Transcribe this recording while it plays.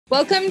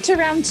Welcome to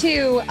round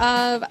 2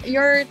 of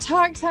your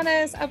Talk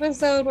Tennis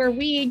episode, where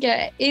we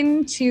get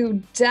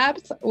into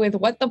depth with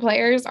what the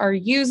players are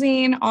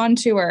using on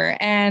tour.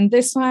 And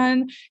this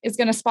one is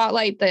going to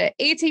spotlight the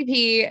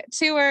ATP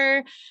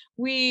Tour.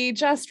 We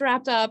just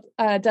wrapped up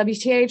a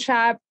WTA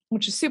chat,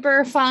 which is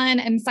super fun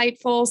and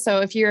insightful.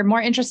 So if you're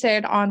more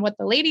interested on what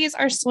the ladies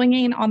are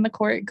swinging on the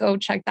court, go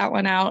check that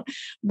one out.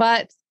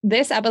 But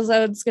this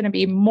episode is going to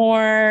be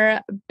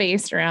more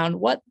based around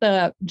what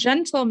the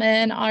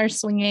gentlemen are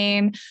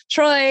swinging.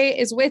 Troy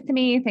is with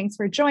me. Thanks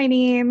for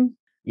joining.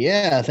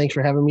 Yeah, thanks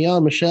for having me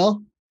on,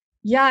 Michelle.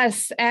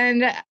 Yes.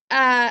 And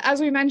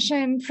as we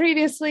mentioned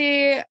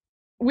previously,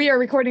 we are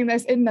recording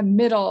this in the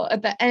middle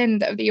at the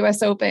end of the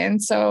US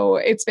Open. So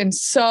it's been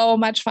so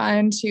much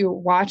fun to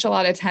watch a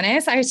lot of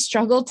tennis. I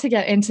struggled to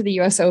get into the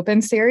US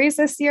Open series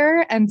this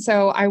year. And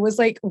so I was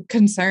like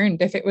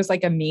concerned if it was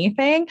like a me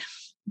thing.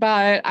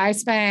 But I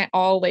spent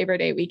all Labor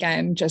Day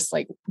weekend just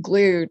like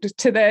glued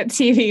to the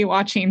TV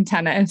watching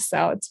tennis.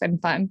 So it's been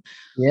fun.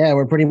 Yeah,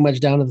 we're pretty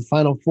much down to the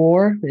final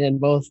four in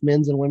both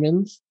men's and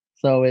women's.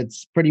 So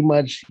it's pretty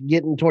much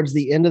getting towards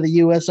the end of the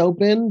US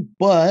Open,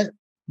 but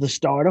the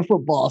start of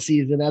football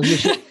season, as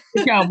the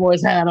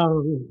Cowboys had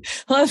on.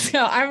 Let's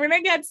go. I'm going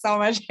to get so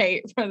much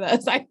hate for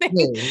this. I think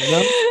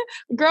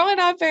growing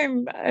up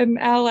in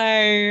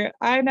LA,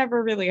 I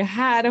never really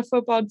had a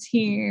football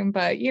team,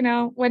 but,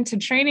 went to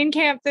training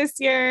camp this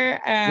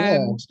year.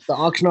 And the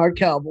Oxnard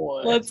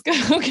Cowboys. Let's go,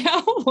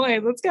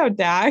 Cowboys. Let's go,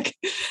 Dak.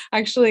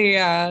 Actually,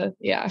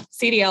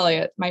 C.D.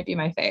 Elliott might be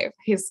my fave.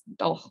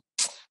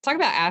 Talk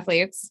about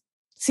athletes.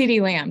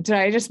 C.D. Lamb. Did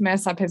I just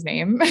mess up his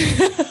name?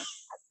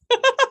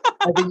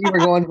 I think you were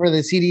going for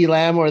the C.D.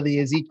 Lamb or the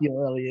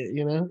Ezekiel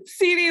Elliott,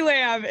 C.D.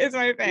 Lamb is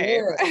my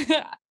fave.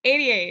 Yeah.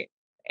 88.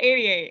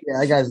 Yeah,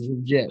 that guy's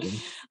legit.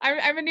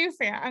 I'm a new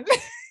fan.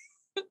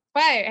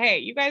 But hey,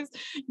 you guys,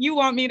 you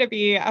want me to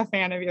be a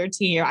fan of your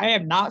team. I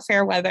am not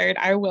fair weathered.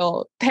 I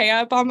will pay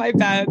up on my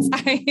bets.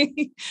 Back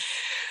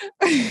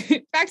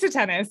to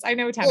tennis. I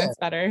know tennis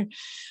better.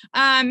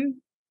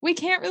 We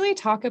can't really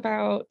talk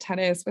about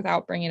tennis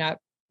without bringing up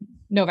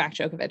Novak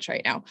Djokovic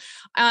right now.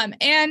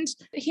 And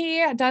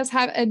he does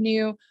have a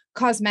new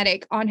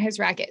cosmetic on his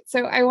racket.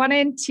 So I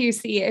wanted to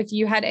see if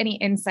you had any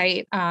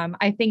insight.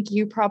 I think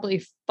you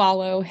probably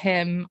follow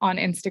him on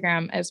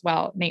Instagram as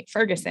well, Nate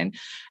Ferguson,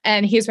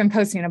 and he's been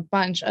posting a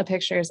bunch of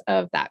pictures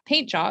of that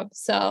paint job.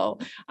 So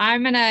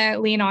I'm going to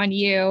lean on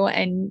you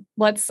and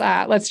let's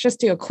just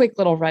do a quick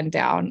little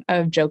rundown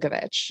of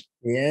Djokovic.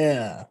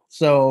 Yeah.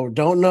 So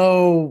don't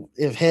know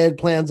if Head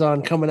plans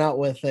on coming out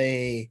with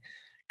a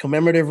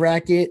commemorative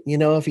racket,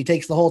 if he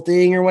takes the whole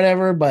thing or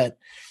whatever, but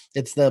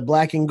it's the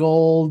black and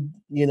gold,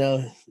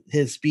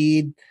 his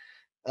speed,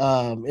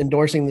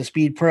 endorsing the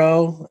Speed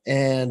Pro.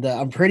 And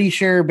I'm pretty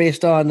sure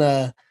based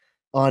on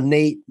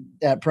Nate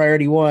at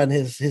Priority One,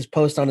 his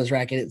post on his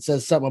racket, it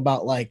says something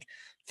about like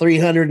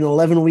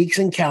 311 weeks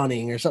and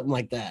counting or something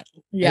like that.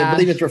 Yeah. I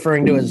believe it's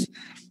referring to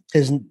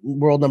his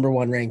world number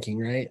 1 ranking,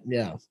 right?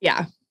 Yeah.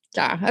 Yeah.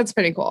 Yeah. That's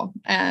pretty cool.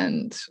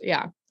 And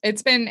yeah.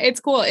 It's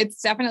cool.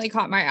 It's definitely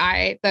caught my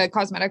eye. The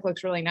cosmetic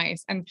looks really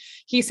nice. And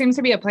he seems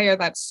to be a player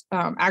that's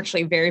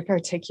actually very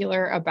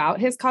particular about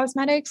his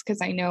cosmetics,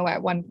 because I know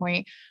at one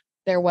point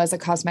there was a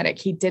cosmetic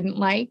he didn't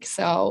like.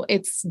 So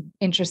it's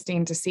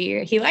interesting to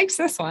see. He likes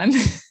this one.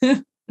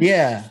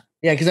 Yeah.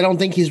 Yeah. Because I don't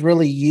think he's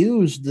really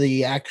used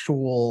the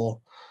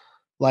actual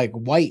like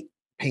white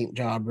paint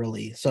job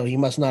really. So he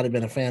must not have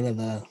been a fan of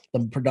the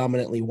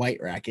predominantly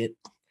white racket.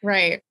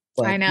 Right.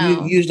 But I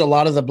know. He used a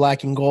lot of the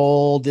black and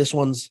gold. This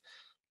one's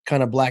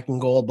kind of black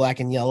and gold, black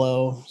and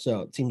yellow.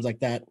 So it seems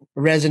like that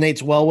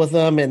resonates well with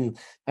them. And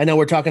I know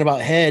we're talking about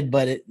Head,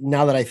 but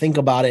now that I think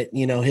about it,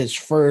 his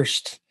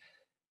first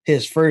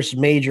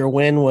major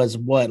win was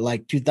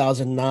like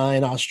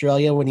 2009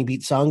 Australia when he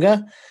beat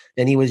Tsonga,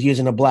 and he was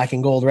using a black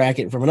and gold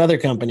racket from another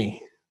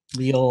company,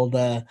 the old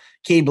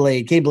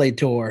K-Blade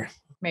Tour.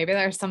 Maybe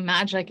there's some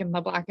magic in the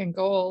black and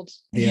gold.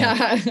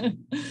 Yeah.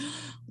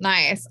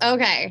 Nice.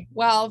 Okay.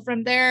 Well,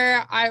 from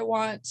there, I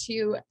want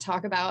to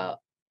talk about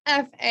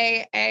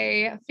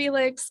FAA,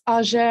 Felix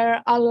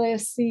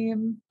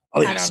Auger-Aliassime.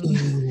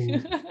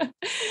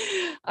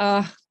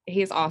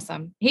 He's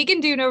awesome. He can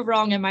do no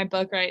wrong in my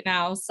book right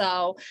now.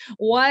 So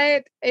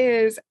what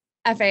is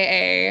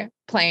FAA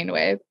playing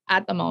with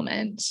at the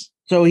moment?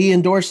 So he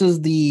endorses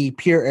the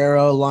Pure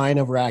Aero line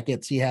of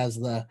rackets. He has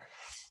the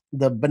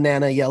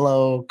banana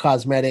yellow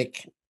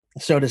cosmetic,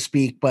 so to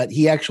speak, but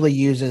he actually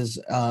uses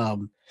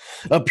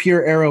a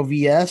Pure Aero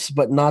VS,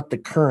 but not the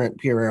current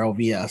Pure Aero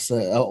VS,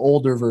 a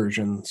older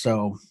version.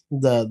 So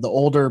the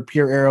older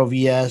Pure Aero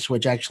VS,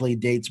 which actually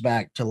dates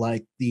back to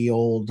like the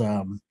old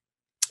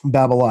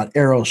Babolat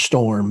Aero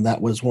Storm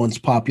that was once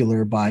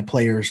popular by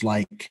players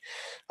like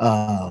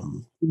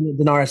Dinara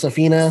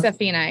Safina.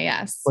 Safina,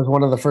 yes. Was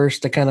one of the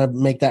first to kind of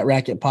make that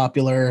racket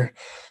popular,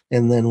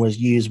 and then was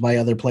used by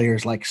other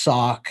players like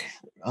Sock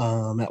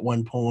at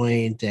one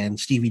point, and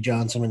Stevie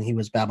Johnson when he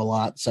was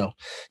Babolat. So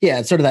yeah,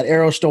 it's sort of that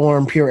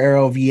Aerostorm, Pure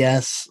Aero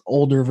VS,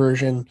 older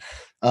version,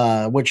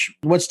 which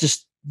what's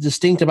just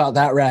distinct about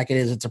that racket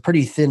is it's a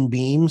pretty thin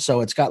beam.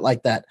 So it's got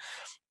like that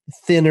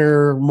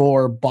thinner,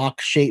 more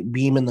box shaped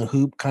beam in the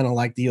hoop, kind of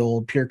like the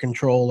old Pure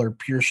Control or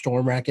Pure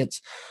Storm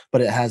rackets,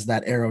 but it has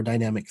that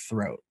aerodynamic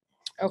throat.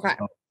 Okay.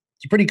 So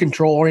it's a pretty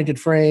control oriented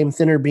frame,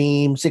 thinner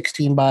beam,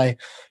 16 by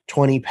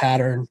 20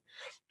 pattern.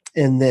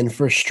 And then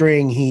for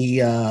string,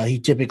 he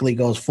typically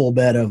goes full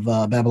bed of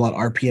Babolat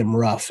RPM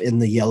rough in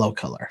the yellow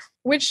color.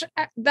 Which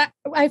that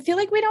I feel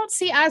like we don't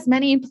see as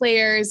many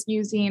players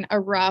using a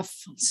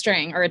rough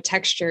string or a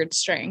textured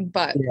string,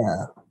 but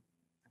yeah,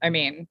 I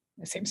mean,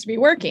 it seems to be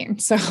working.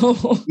 So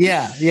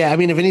yeah. I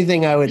mean, if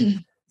anything, I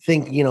would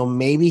think,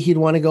 maybe he'd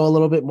want to go a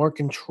little bit more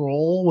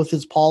control with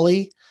his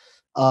poly.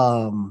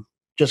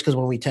 Just because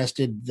when we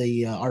tested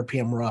the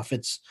RPM rough,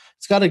 it's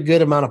got a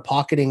good amount of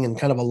pocketing and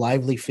kind of a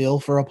lively feel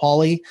for a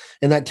poly,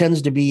 and that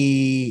tends to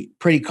be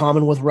pretty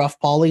common with rough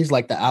polys.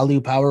 Like the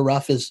Alu Power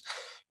rough is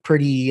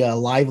pretty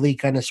lively,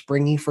 kind of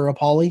springy for a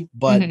poly.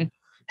 But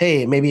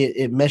hey, maybe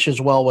it meshes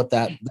well with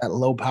that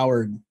low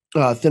powered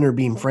thinner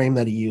beam frame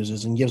that he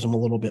uses and gives him a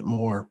little bit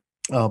more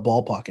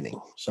ball pocketing.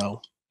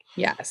 So.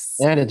 Yes.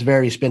 And it's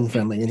very spin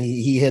friendly, and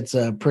he hits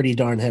a pretty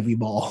darn heavy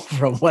ball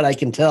from what I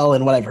can tell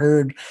and what I've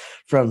heard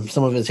from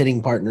some of his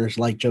hitting partners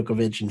like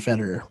Djokovic and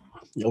Federer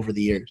over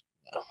the years.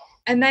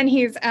 And then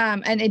he's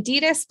an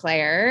Adidas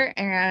player,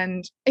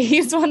 and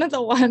he's one of the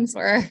ones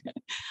where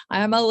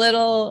I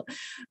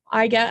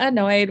get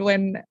annoyed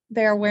when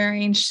they're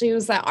wearing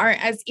shoes that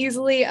aren't as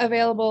easily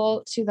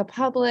available to the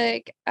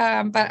public.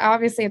 But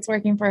obviously it's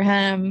working for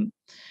him.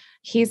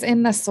 He's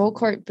in the Soul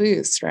Court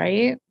Boost,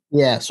 right?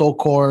 Yeah, Soul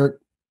Court.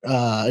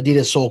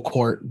 Adidas Soul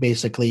Court,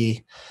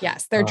 basically.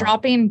 Yes, they're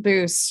dropping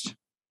Boost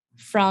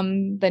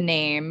from the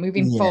name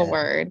moving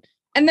forward.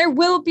 And there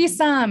will be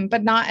some,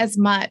 but not as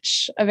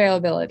much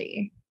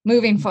availability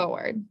moving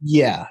forward.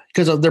 Yeah,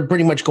 because they're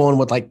pretty much going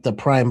with like the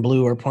prime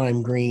blue or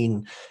prime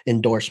green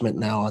endorsement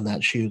now on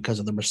that shoe because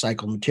of the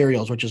recycled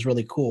materials, which is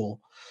really cool.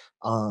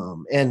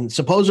 And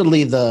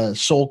supposedly the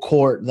Soul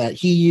Court that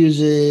he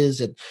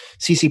uses and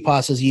CC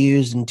Pass has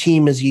used and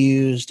Team has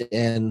used,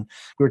 and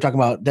we were talking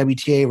about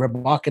WTA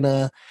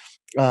Rybakina.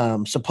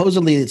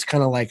 Supposedly it's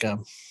kind of like a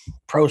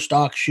pro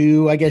stock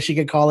shoe, I guess you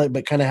could call it,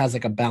 but kind of has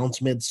like a bounce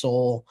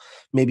midsole,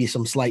 maybe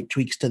some slight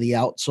tweaks to the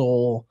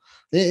outsole.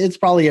 It's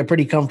probably a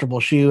pretty comfortable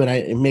shoe, and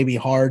it may be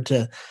hard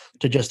to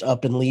just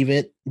up and leave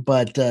it.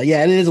 But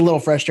yeah, it is a little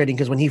frustrating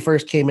because when he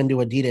first came into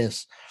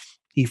Adidas,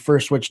 he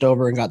first switched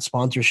over and got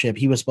sponsorship.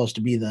 He was supposed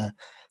to be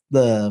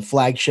the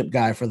flagship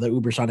guy for the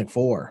Ubersonic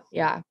 4.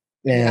 Yeah.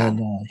 And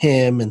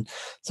him and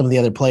some of the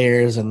other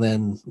players. And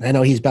then I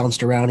know he's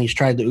bounced around. He's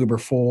tried the Uber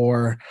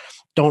 4.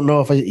 Don't know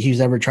if he's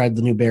ever tried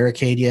the new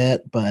Barricade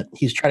yet, but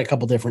he's tried a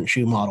couple different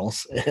shoe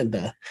models, and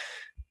a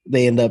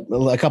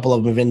couple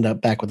of them have ended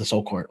up back with the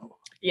Soul Court.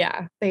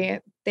 Yeah,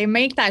 they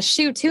make that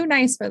shoe too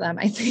nice for them,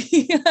 I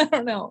think. I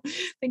don't know.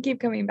 They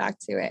keep coming back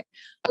to it.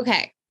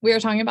 Okay, we were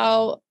talking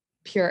about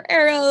Pure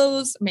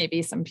Arrows,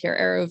 maybe some Pure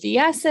Arrow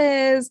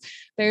VSs.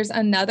 There's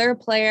another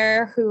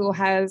player who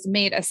has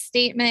made a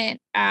statement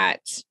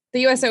at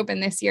the US Open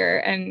this year.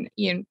 And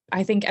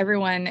I think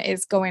everyone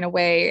is going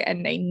away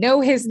and they know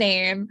his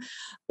name.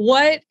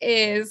 What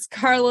is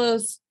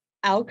Carlos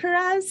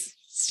Alcaraz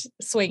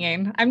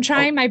swinging? I'm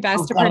trying my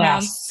best to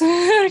pronounce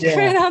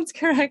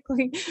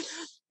correctly.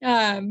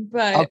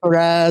 But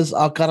Alcaraz,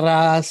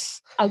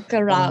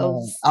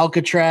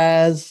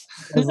 Alcatraz,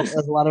 as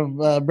a lot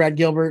of Brad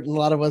Gilbert and a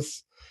lot of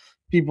us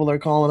people are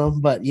calling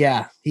him. But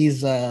yeah,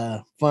 he's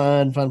a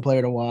fun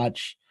player to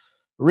watch.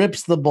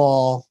 Rips the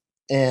ball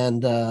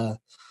and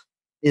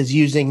is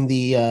using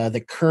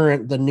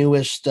the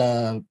newest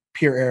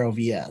Pure Arrow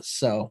VS.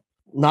 So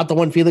not the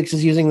one Felix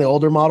is using, the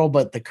older model,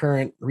 but the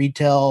current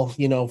retail,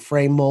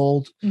 frame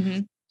mold.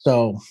 Mm-hmm.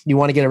 So you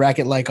want to get a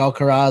racket like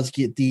Alcaraz,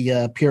 get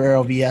the Pure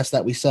Arrow VS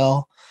that we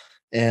sell.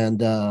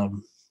 And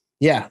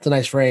yeah, it's a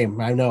nice frame.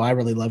 I know I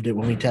really loved it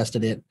when we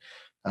tested it.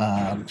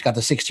 It's got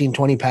the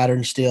 1620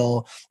 pattern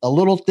still, a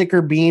little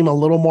thicker beam, a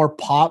little more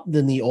pop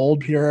than the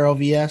old Pure Arrow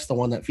VS, the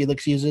one that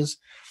Felix uses.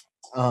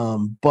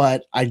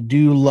 But I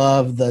do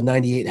love the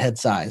 98 head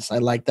size. I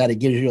like that. It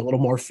gives you a little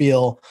more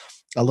feel,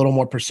 a little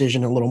more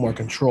precision, a little more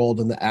control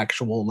than the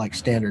actual like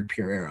standard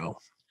Pure Arrow.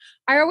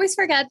 I always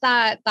forget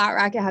that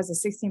racket has a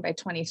 16 by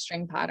 20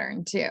 string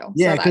pattern too.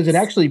 Yeah, because it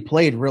actually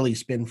played really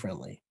spin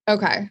friendly.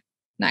 Okay,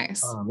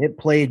 nice. It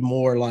played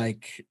more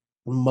like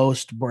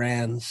most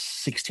brands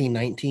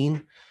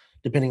 16-19,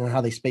 depending on how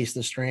they space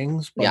the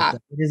strings. But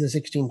it is a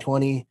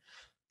 16-20.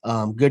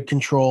 Good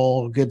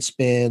control, good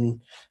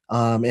spin.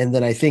 And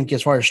then I think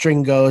as far as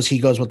string goes, he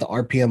goes with the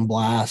RPM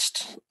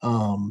Blast,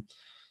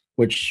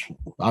 which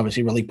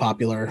obviously really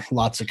popular.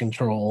 Lots of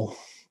control,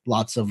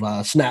 lots of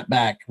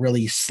snapback,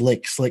 really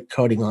slick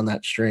coating on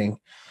that string.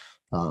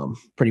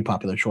 Pretty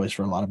popular choice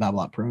for a lot of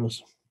Babolat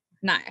pros.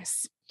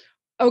 Nice.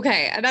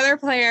 Okay, another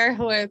player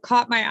who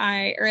caught my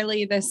eye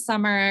early this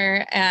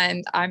summer,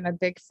 and I'm a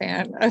big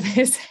fan of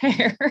his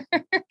hair.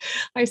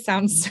 I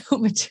sound so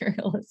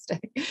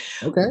materialistic.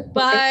 Okay.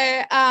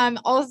 But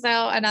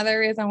also another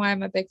reason why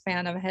I'm a big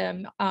fan of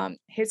him,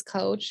 his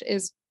coach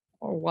is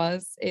or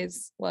was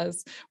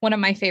one of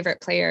my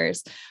favorite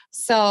players.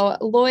 So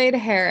Lloyd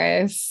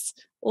Harris,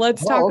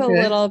 let's talk a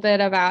little bit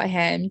about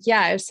him.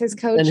 Yes, his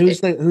coach. And who's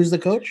the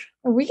coach?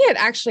 We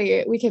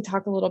could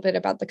talk a little bit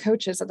about the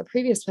coaches of the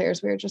previous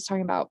players we were just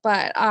talking about,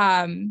 but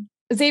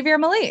Xavier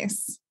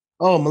Malisse.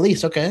 Oh,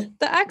 Malisse, okay.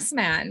 The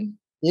X-Man.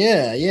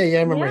 Yeah,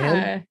 I remember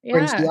him.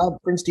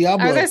 Prince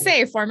Diablo. I was gonna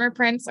say former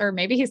Prince, or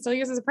maybe he still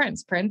uses a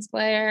Prince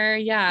player.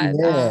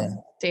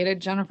 Dated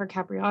Jennifer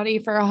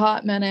Capriati for a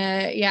hot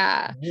minute.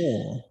 Yeah,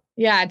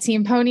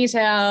 Team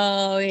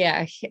Ponytail.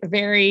 Yeah,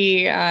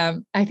 very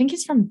I think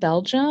he's from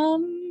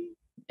Belgium,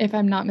 if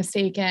I'm not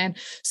mistaken.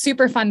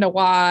 Super fun to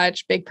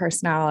watch, big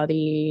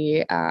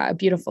personality,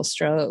 beautiful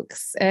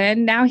strokes.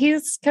 And now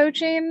he's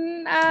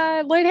coaching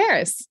Lloyd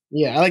Harris.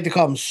 Yeah, I like to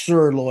call him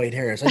Sir Lloyd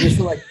Harris. I just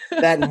feel like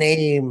that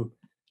name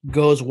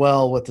goes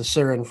well with the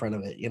Sir in front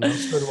of it,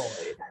 Sir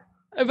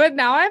Lloyd. But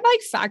now I'm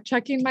like fact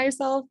checking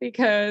myself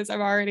because I've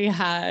already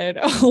had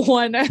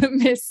one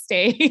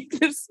mistake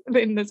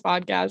in this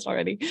podcast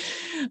already.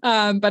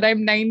 But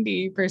I'm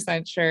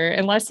 90% sure,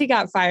 unless he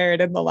got fired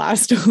in the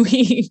last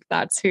week,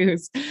 that's he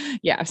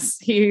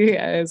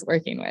is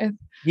working with.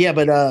 Yeah,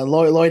 but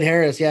Lloyd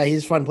Harris,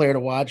 he's a fun player to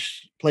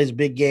watch. Plays a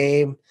big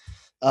game.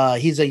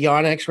 He's a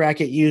Yonex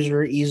racket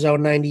user,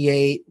 eZone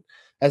 98,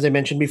 as I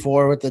mentioned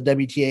before with the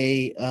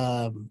WTA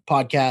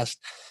podcast.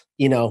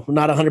 Not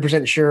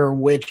 100% sure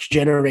which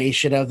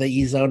generation of the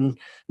eZone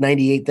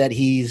 98 that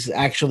he's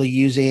actually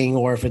using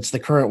or if it's the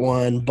current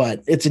one,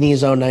 but it's an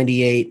eZone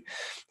 98,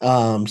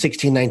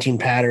 16-19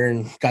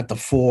 pattern, got the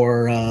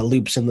 4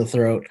 loops in the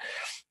throat.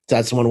 So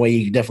that's one way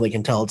you definitely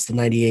can tell it's the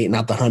 98,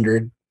 not the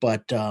 100.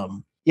 But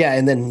and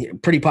then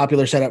pretty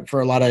popular setup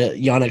for a lot of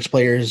Yonex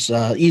players,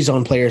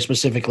 eZone players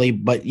specifically,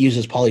 but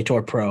uses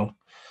Polytour Pro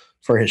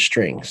for his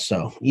strings.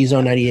 So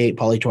eZone 98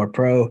 Polytour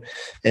Pro.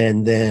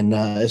 And then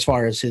as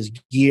far as his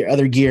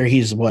other gear,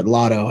 he's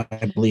Lotto,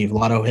 I believe.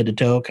 Lotto head to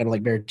toe, kind of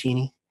like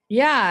Berrettini.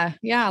 Yeah,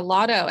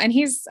 Lotto. And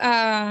he's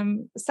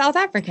South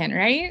African,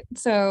 right?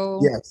 So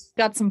yes,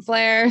 got some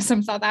flair,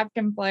 some South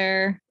African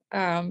flair.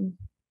 So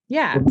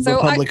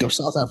Republic of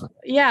South Africa.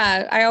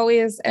 Yeah, I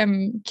always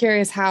am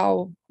curious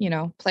how,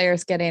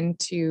 players get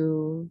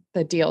into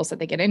the deals that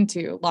they get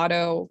into.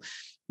 Lotto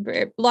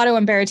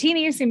and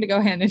Berrettini seem to go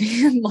hand in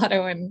hand.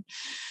 Lotto and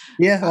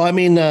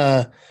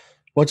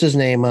what's his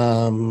name?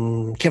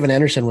 Kevin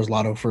Anderson was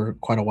Lotto for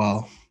quite a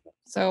while.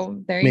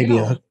 So there you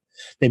go.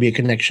 Maybe a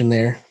connection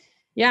there.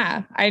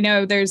 Yeah, I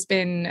know there's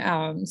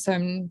been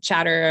some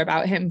chatter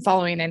about him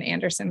following in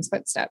Anderson's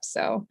footsteps.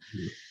 So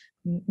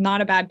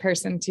not a bad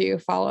person to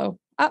follow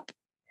up.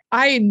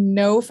 I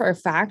know for a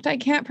fact I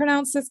can't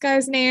pronounce this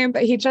guy's name,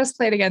 but he just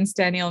played against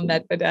Daniel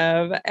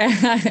Medvedev.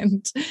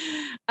 And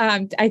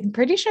I'm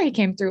pretty sure he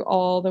came through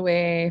all the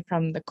way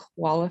from the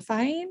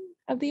qualifying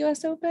of the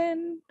US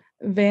Open.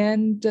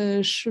 Van de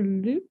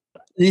Schloop.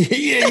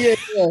 Yeah.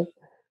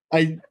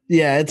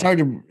 It's hard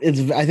to,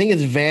 I think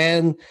it's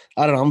Van,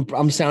 I don't know,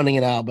 I'm sounding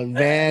it out, but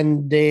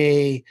Van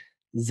de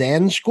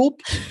Zandschulp.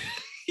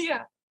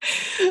 Yeah.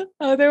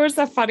 Oh, there was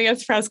the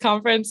funniest press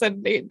conference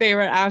and they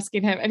were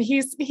asking him, and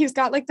he's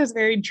got like this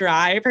very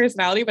dry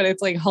personality, but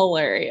it's like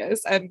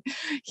hilarious. And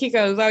he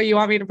goes, "Oh, you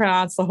want me to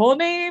pronounce the whole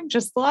name,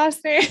 just the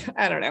last name?"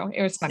 I don't know.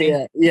 It was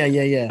funny.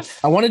 Yeah.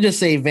 I wanted to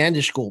say Van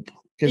de Schulp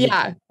because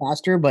it's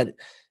faster, but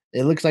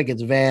it looks like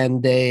it's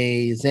Van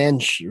de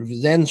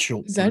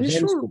Zandschulp.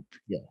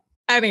 Yeah.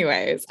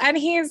 Anyways, and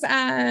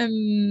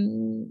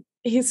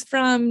he's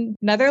from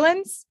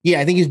Netherlands.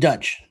 Yeah, I think he's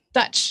Dutch.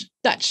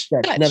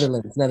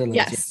 Netherlands.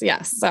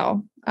 Yes.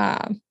 So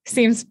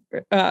seems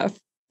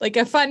like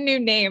a fun new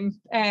name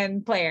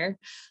and player.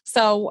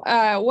 So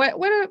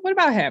what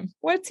about him?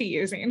 What's he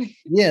using?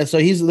 Yeah, so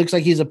looks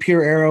like he's a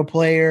pure arrow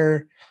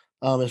player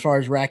as far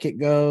as racket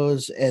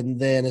goes, and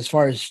then as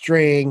far as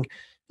string,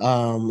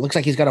 looks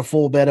like he's got a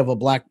full bed of a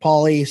black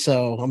poly.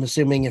 So I'm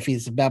assuming if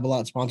he's a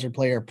Babolat sponsored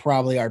player,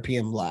 probably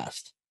RPM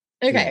Blast.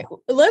 Okay,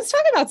 let's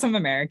talk about some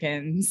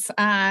Americans.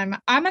 I'm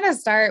gonna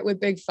start with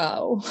Big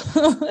Foe.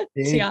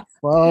 Big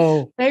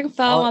Foe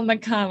on the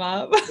come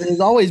up. There's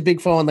always Big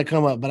Foe on the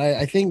come up, but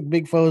I think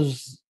Big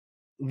Foe's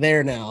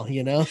there now.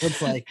 It's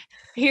like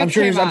I'm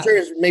sure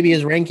maybe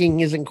his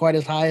ranking isn't quite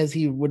as high as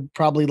he would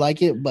probably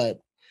like it, but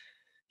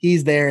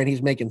he's there and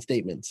he's making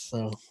statements.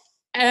 So.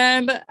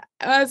 And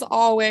as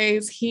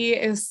always, he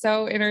is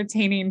so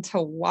entertaining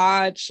to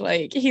watch.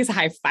 Like he's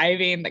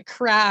high-fiving the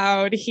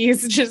crowd.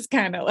 He's just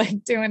kind of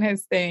like doing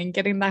his thing,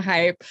 getting the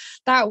hype.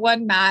 That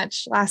one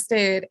match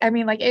lasted,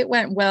 it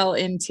went well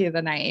into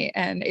the night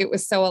and it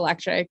was so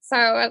electric.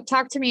 So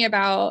talk to me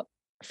about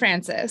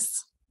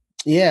Francis.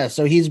 Yeah,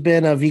 so he's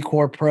been a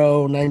VCore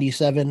Pro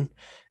 97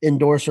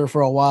 endorser for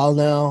a while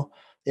now.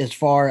 As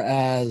far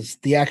as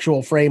the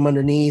actual frame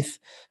underneath,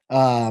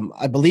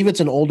 I believe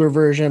it's an older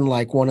version,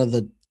 like one of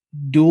the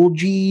Dual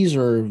Gs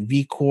or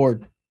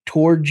VCore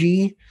Tour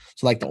G.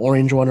 So like the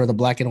orange one or the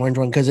black and orange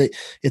one, because it's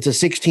a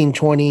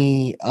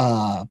 1620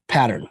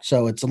 pattern.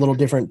 So it's a little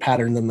different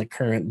pattern than the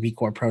current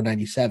VCore Pro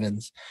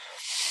 97s.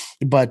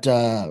 But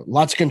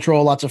lots of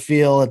control, lots of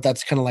feel.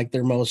 That's kind of like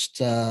their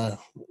most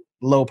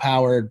low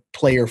powered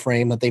player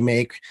frame that they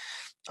make,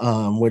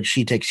 which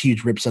he takes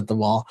huge rips at the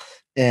ball.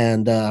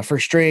 And for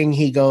string,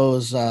 he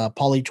goes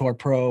Polytour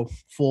Pro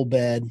full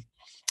bed.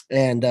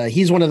 And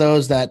he's one of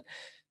those that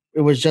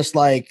it was just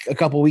like a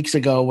couple weeks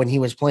ago when he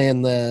was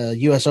playing the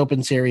US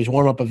Open Series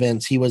warm-up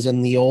events. He was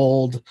in the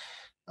old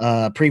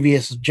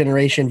previous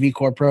generation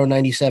VCore Pro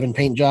 97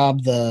 paint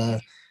job, the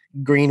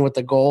green with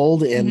the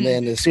gold. And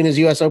then as soon as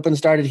US Open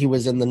started, he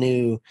was in the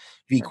new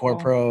VCore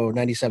Pro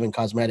 97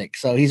 cosmetic.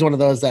 So he's one of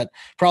those that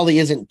probably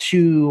isn't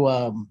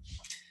too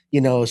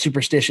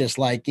superstitious,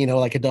 like a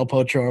Del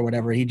Potro or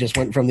whatever. He just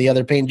went from the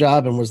other paint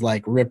job and was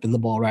like ripping the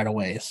ball right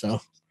away. So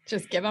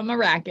just give him a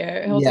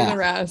racket. He'll do the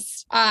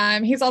rest.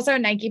 He's also a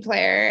Nike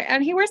player,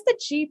 and he wears the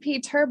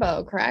GP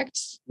Turbo, correct?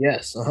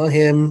 Yes.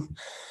 Him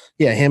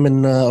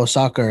and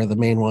Osaka are the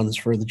main ones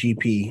for the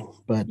GP.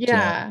 But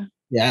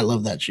I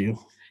love that shoe.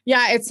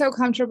 Yeah, it's so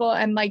comfortable,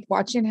 and like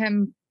watching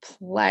him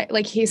play,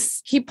 like he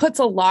puts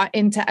a lot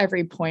into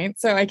every point,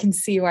 so I can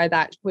see why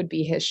that would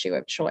be his shoe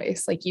of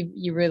choice. Like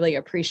you really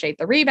appreciate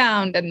the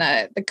rebound and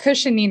the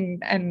cushioning,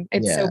 and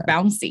it's so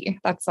bouncy.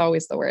 That's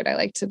always the word I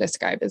like to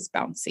describe as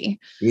bouncy.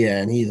 Yeah,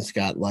 and he's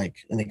got like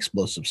an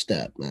explosive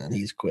step, man.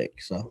 He's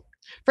quick, so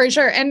for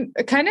sure. And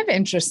kind of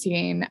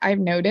interesting, I've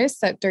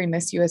noticed that during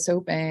this US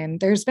Open,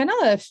 there's been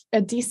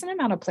a decent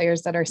amount of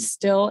players that are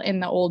still in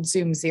the old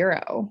Zoom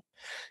Zero.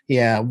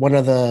 Yeah, one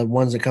of the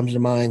ones that comes to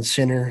mind,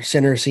 Sinner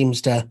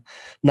seems to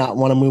not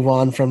want to move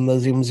on from the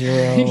Zoom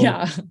Zero.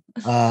 Yeah.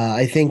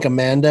 I think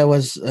Amanda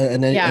was,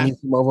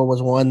 Anisimova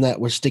was one that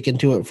was sticking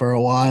to it for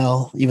a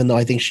while, even though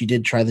I think she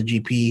did try the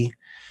GP.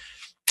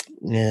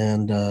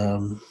 And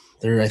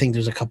I think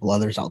there's a couple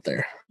others out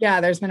there. Yeah,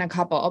 there's been a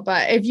couple.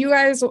 But if you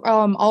guys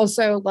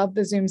also love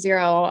the Zoom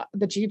Zero,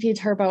 the GP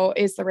Turbo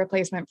is the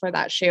replacement for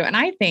that shoe. And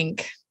I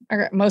think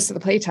most of the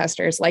play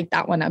testers like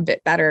that one a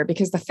bit better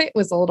because the fit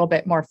was a little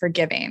bit more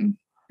forgiving.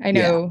 I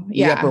know.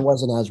 The upper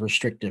wasn't as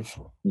restrictive.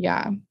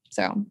 Yeah.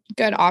 So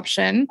good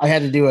option. I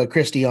had to do a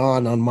Christian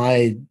on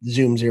my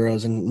Zoom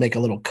Zeros and make a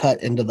little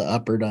cut into the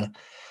upper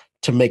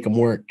to make them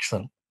work.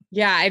 So.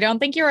 Yeah, I don't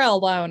think you're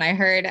alone.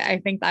 I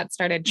think that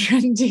started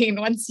trending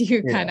once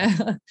you kind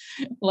of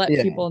let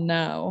people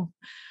know.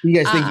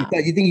 You guys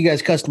think you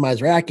guys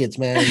customize rackets,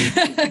 man.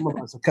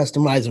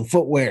 Customizing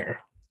footwear.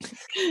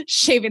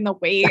 Shaving the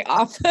weight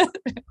off.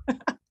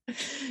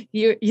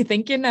 You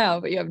think you know,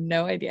 but you have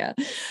no idea.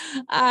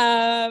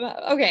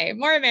 Okay,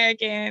 more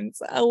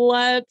Americans.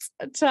 Let's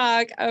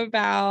talk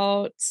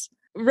about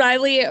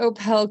Riley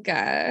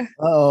Opelka.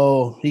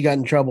 Oh, he got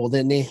in trouble,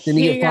 didn't he? Didn't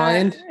he get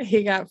fined?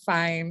 He got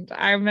fined.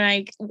 I'm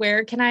like,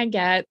 where can I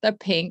get the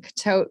pink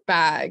tote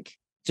bag?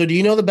 So do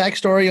you know the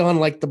backstory on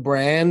like the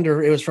brand,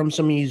 or it was from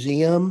some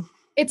museum?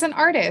 It's an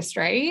artist,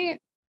 right?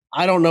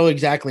 I don't know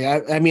exactly.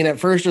 I mean, at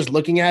first, just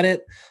looking at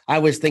it, I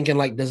was thinking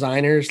like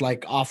designers,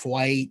 like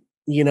Off-White,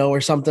 or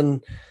something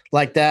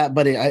like that.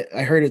 But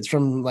I heard it's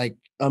from like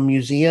a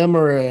museum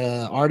or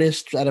an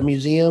artist at a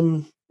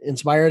museum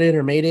inspired it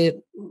or made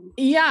it.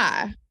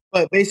 Yeah.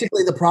 But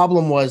basically the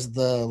problem was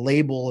the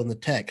label and the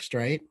text,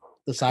 right?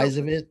 The size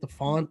of it, the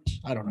font,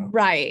 I don't know.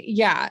 Right.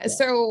 Yeah.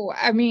 So,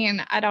 I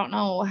mean, I don't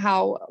know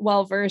how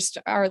well-versed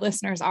our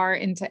listeners are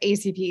into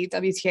ATP,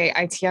 WTA,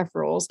 ITF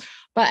rules,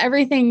 but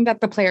everything that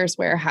the players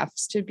wear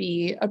has to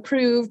be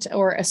approved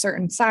or a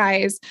certain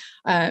size,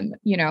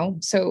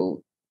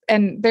 so,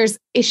 and there's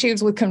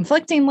issues with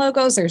conflicting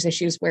logos. There's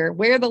issues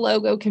where the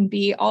logo can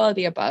be, all of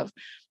the above.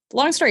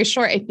 Long story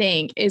short, I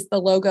think, is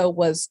the logo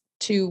was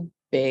too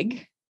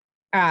big,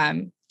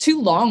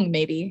 too long,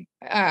 maybe.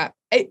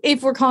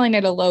 If we're calling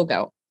it a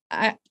logo,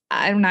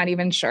 I'm not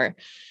even sure.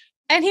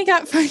 And he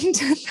got fined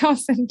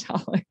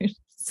 $10,000.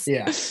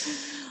 Yeah.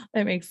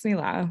 That makes me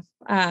laugh.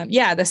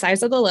 The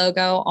size of the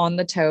logo on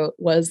the tote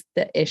was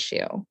the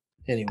issue.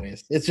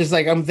 Anyways, it's just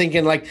like, I'm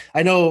thinking like,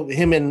 I know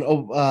him and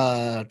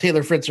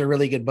Taylor Fritz are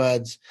really good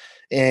buds.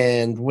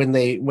 And when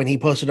he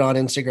posted on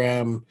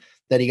Instagram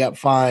that he got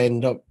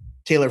fined,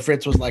 Taylor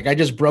Fritz was like, I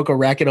just broke a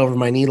racket over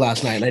my knee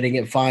last night and I didn't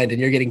get fined,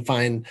 and you're getting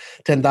fined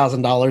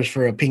 $10,000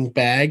 for a pink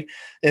bag.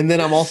 And then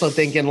I'm also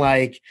thinking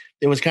like,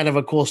 it was kind of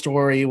a cool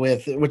story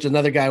with, which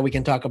another guy we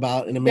can talk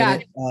about in a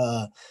minute.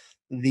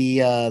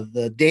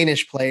 The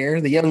Danish player,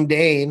 the young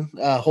Dane,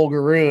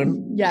 Holger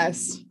Rune.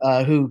 Yes.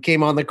 Who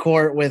came on the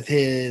court with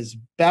his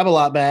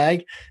Babolat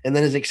bag, and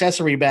then his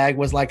accessory bag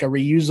was like a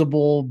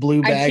reusable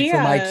blue bag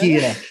from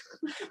IKEA.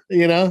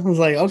 I was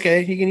like,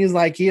 okay, he can use the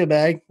IKEA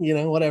bag,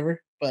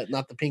 whatever, but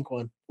not the pink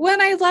one. Well,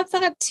 I love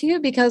that too,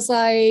 because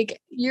like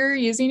you're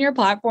using your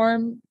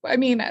platform. I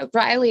mean,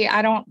 Riley,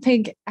 I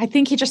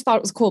think he just thought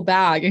it was a cool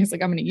bag. And he's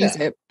like, I'm going to use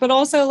it, but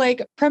also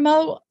like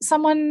promote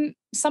someone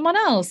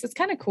else. It's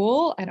kind of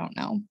cool. I don't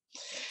know.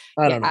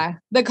 I don't know.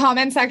 The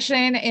comment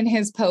section in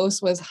his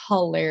post was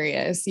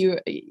hilarious.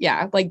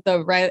 Like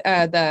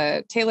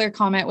the Taylor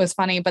comment was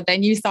funny, but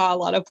then you saw a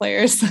lot of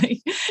players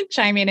like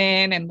chiming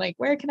in and like,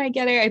 where can I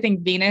get it? I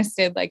think Venus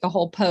did like a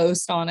whole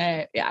post on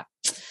it. Yeah,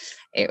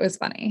 it was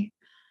funny.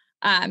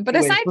 But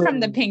aside from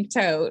the pink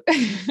tote,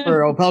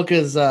 for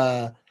Opelka's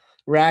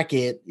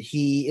racket,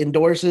 he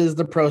endorses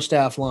the Pro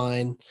Staff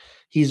line.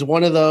 He's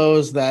one of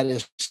those that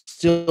is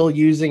still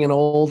using an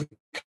old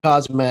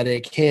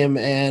cosmetic. Him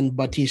and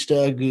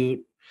Batista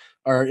Agut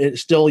are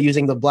still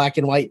using the black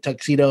and white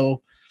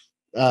tuxedo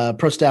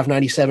Pro Staff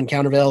 97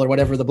 countervail or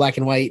whatever, the black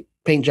and white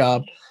paint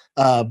job.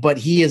 But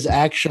he is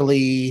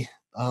actually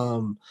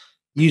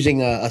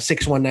using a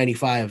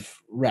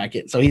 6195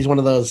 racket. So he's one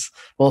of those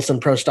Wilson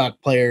Pro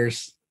Stock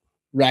players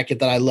racket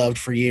that I loved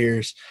for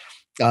years,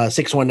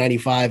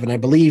 6195. And I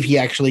believe he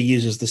actually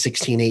uses the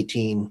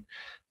 1618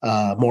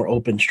 more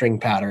open string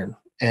pattern.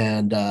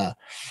 And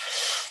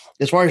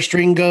as far as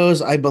string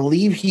goes, I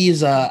believe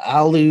he's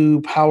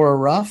Alu Power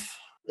Rough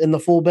in the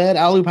full bed.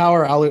 Alu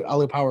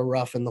Power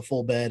Rough in the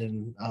full bed,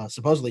 and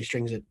supposedly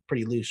strings it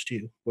pretty loose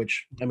too,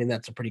 which, I mean,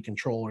 that's a pretty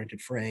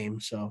control-oriented frame.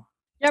 So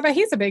yeah, but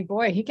he's a big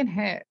boy. He can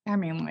hit. I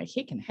mean, like,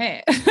 he can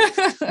hit.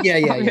 yeah,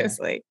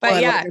 obviously. Yeah.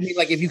 But yeah, like, I mean,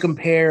 like, if you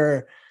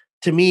compare,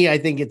 to me, I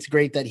think it's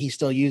great that he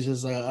still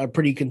uses a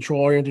pretty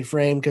control-oriented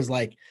frame, because,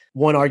 like,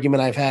 one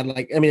argument I've had,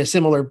 like, I mean, a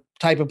similar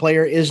type of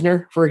player,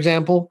 Isner, for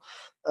example,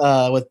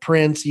 with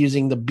Prince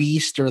using the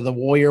Beast or the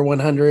Warrior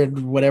 100,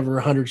 whatever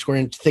 100 square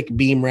inch thick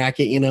beam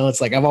racket, you know, it's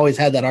like I've always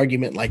had that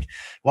argument, like,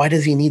 why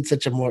does he need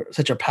such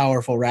a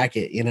powerful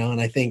racket, you know? And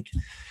I think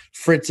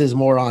Fritz is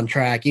more on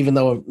track, even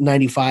though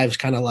 95 is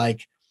kind of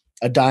like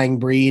a dying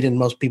breed and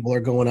most people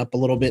are going up a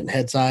little bit in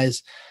head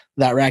size.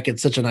 That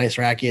racket's such a nice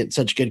racket,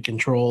 such good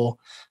control.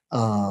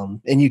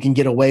 And you can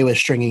get away with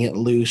stringing it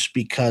loose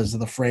because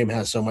the frame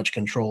has so much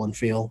control and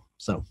feel.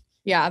 So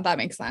yeah, that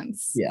makes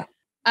sense. Yeah.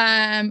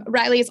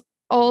 Riley's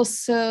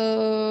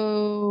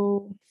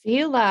also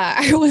Fila.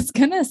 I was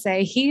gonna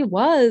say he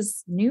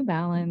was New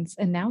Balance,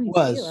 and now he's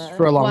Fila.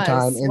 For a long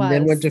time, and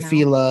then went to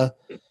Fila.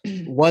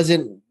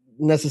 Wasn't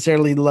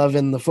necessarily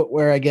loving the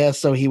footwear, I guess,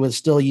 so he was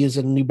still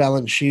using New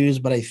Balance shoes.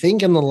 But I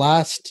think in the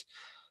last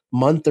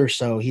month or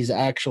so, he's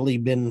actually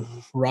been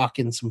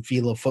rocking some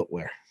Fila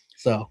footwear.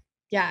 So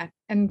yeah,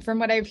 and from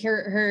what I've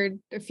heard,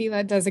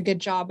 Fila does a good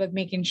job of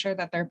making sure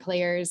that their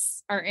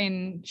players are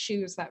in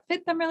shoes that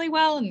fit them really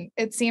well. And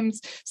it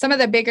seems some of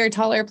the bigger,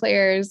 taller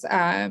players,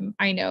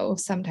 I know,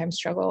 sometimes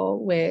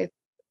struggle with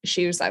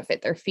shoes that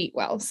fit their feet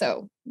well.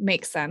 So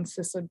makes sense.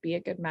 This would be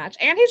a good match.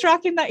 And he's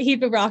rocking that.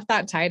 He'd rock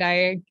that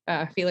tie-dye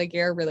Fila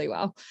gear really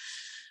well.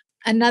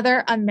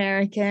 Another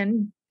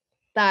American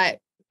that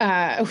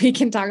we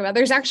can talk about.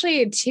 There's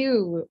actually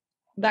two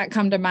that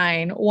come to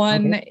mind.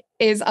 One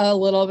is a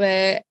little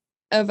bit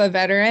of a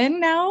veteran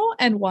now,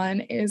 and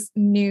one is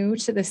new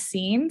to the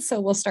scene.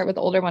 So we'll start with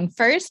the older one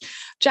first.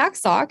 Jack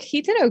Sock,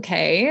 he did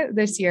okay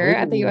this year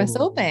at the US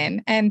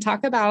Open, and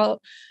talk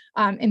about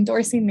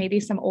endorsing maybe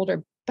some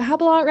older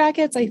Babolat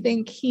rackets. I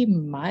think he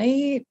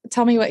might.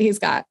 Tell me what he's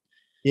got.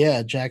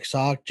 Yeah, Jack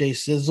Sock, Jay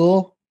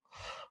Sizzle,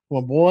 my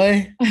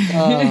boy.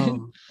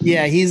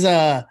 Yeah, he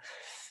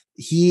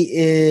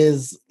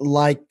is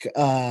like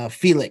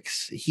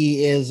Felix.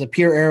 He is a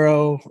Pure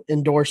Aero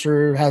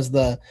endorser, has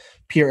the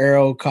Pure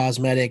Aero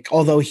cosmetic,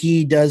 although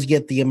he does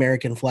get the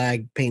American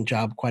flag paint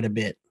job quite a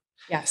bit.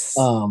 Yes.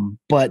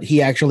 But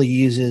he actually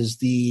uses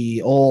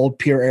the old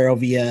Pure Aero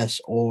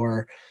VS,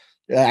 or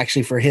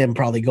actually for him,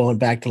 probably going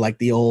back to like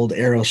the old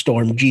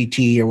Aerostorm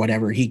GT or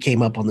whatever. He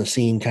came up on the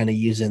scene kind of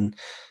using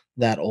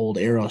that old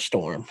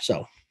Aerostorm.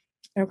 So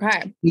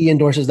okay, he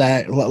endorses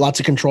that. Lots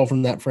of control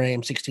from that frame,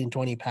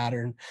 1620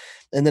 pattern.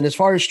 And then as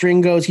far as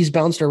string goes, he's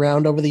bounced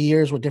around over the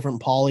years with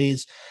different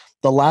polys.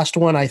 The last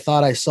one I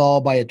thought I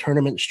saw by a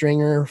tournament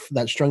stringer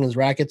that strung his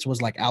rackets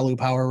was like Alu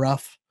Power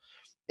Rough.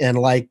 And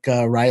like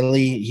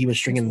Riley, he was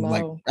stringing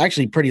like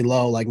actually pretty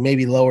low, like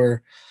maybe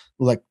lower,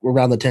 like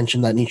around the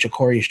tension that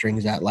Nishikori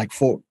strings at, like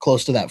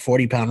close to that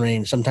 40-pound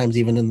range, sometimes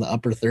even in the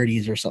upper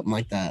 30s or something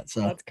like that.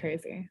 So that's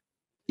crazy.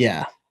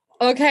 Yeah.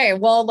 Okay,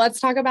 well, let's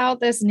talk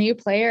about this new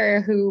player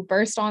who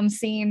burst on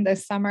scene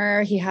this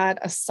summer. He's had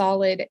a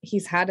solid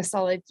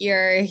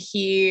year.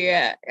 He,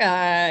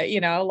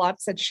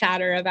 lots of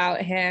chatter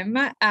about him.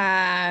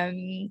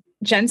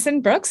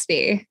 Jensen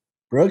Brooksby.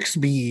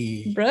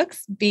 Brooksby.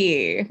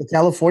 The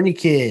California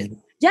kid.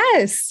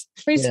 Yes.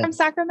 He's from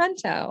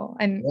Sacramento.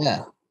 And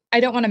I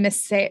don't want to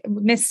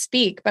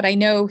misspeak, but I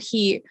know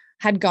he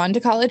had gone to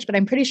college, but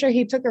I'm pretty sure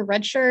he took a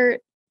redshirt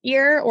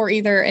year or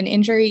either an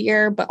injury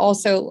year, but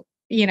also,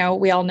 you know,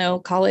 we all know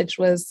college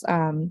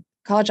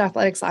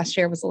athletics last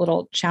year was a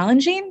little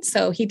challenging.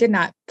 So he did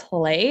not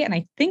play. And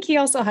I think he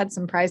also had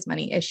some prize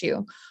money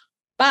issue,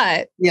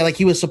 but yeah, like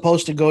he was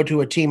supposed to go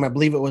to a team. I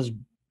believe it was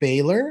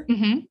Baylor,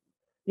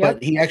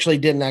 but he actually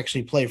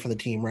didn't play for the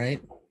team,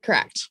 right?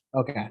 Correct.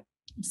 Okay.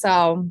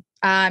 So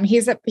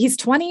he's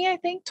 20, I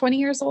think 20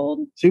 years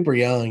old. Super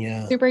young.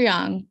 Yeah. Super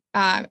young.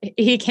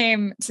 He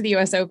came to the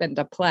US Open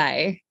to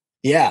play.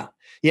 Yeah.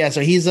 Yeah. So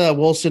he's a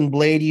Wilson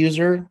blade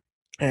user.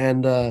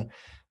 And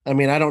I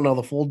mean, I don't know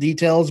the full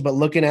details, but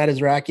looking at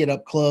his racket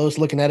up close,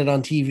 looking at it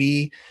on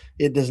TV,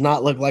 it does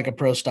not look like a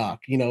pro stock.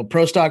 You know,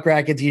 pro stock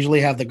rackets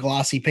usually have the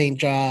glossy paint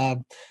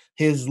job.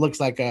 His looks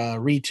like a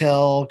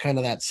retail, kind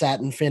of that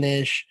satin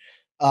finish.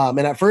 And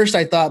at first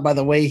I thought by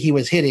the way he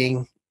was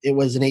hitting, it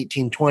was an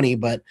 1820,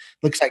 but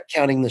looks like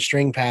counting the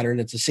string pattern,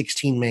 it's a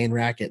 16 main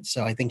racket.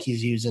 So I think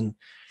he's using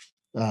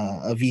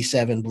a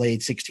V7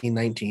 blade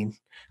 1619.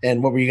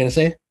 And what were you going to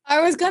say?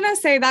 I was going to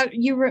say that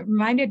you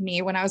reminded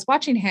me when I was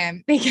watching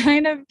him, they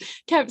kind of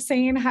kept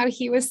saying how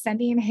he was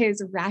sending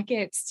his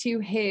rackets to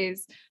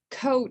his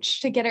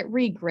coach to get it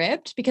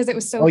re-gripped because it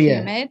was so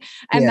humid,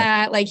 and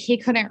that like he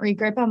couldn't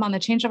re-grip them on the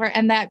changeover,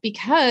 and that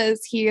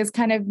because he is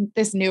kind of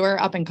this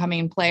newer up and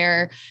coming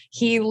player,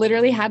 he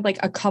literally had like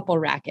a couple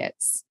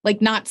rackets,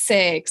 like not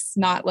 6,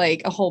 not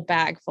like a whole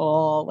bag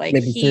full, like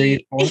maybe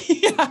 3 or 4.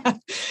 Yeah.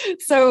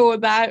 So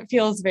that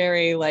feels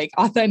very like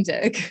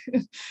authentic.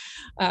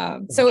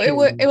 So it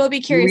will be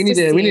curious.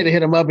 We need to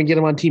hit him up and get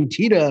him on Team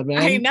Tita,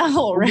 man. I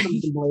know, right?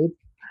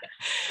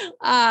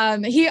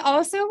 He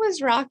also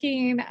was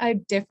rocking a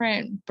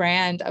different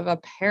brand of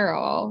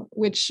apparel,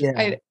 which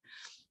I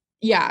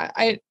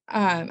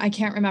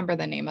can't remember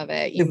the name of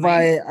it.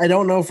 I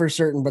don't know for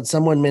certain, but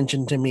someone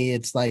mentioned to me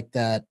it's like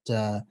that.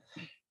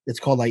 It's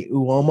called like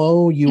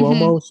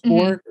Uomo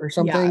Sport or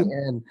something,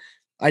 and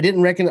I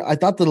didn't recognize. I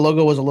thought the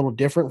logo was a little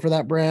different for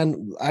that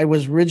brand. I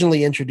was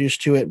originally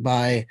introduced to it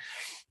by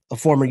a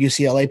former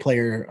UCLA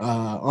player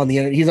on the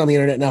internet. He's on the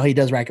internet now. He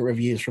does racket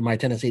reviews for My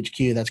Tennis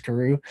HQ. That's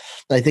Karu.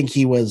 I think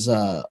he was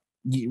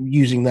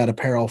using that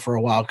apparel for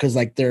a while because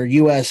like their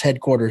US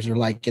headquarters are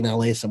like in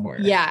LA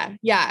somewhere. Yeah.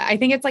 I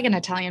think it's like an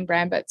Italian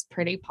brand, but it's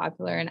pretty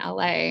popular in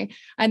LA.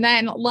 And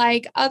then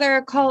like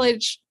other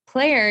college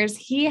players,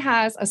 he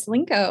has a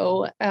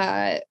Slinko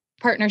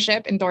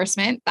partnership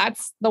endorsement.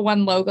 That's the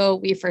one logo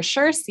we for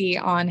sure see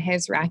on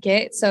his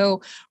racket.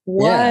 So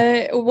what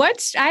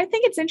I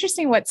think it's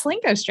interesting what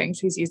Slinko strings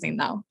he's using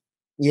though.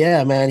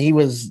 Yeah, man, he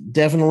was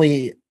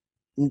definitely,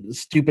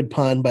 stupid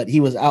pun, but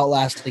he was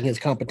outlasting his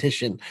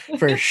competition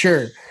for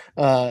sure.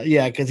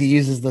 Because he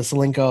uses the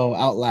Slinko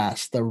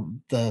Outlast, the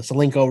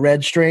Slinko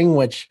red string,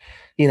 which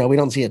we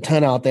don't see a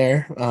ton out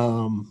there.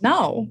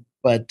 No.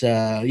 But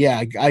I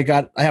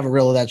have a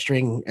reel of that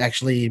string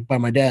actually by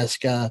my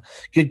desk.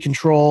 Good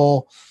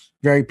control,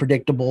 very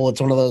predictable. It's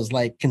one of those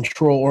like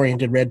control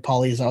oriented red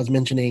polys I was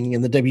mentioning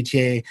in the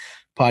WTA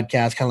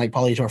podcast, kind of like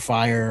Poly Tour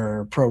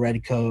Fire or Pro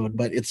Red Code.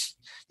 But it's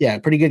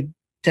pretty good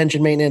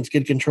tension maintenance,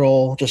 good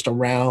control, just a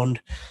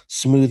round,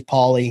 smooth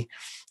poly,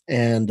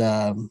 and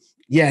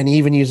and he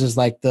even uses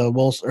like the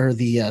Wolf or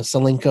the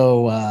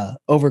Salenko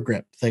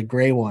overgrip, the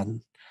gray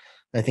one.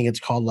 I think it's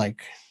called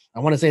like. I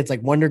want to say it's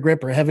like Wonder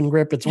Grip or Heaven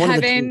Grip. It's one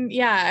of the two.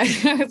 Yeah.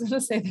 I was going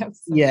to say that.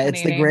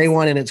 It's the gray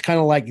one, and it's kind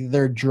of like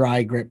their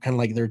dry grip, kind of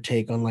like their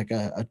take on like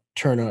a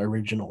Turner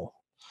original.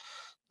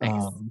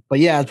 Nice.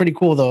 But it's pretty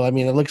cool though. I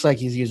mean, it looks like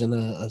he's using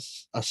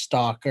a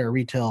stock or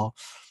retail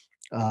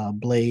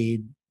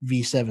blade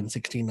V7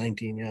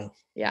 1619.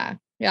 Yeah,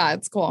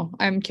 it's cool.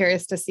 I'm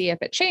curious to see if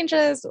it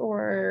changes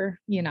or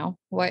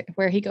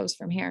where he goes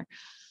from here.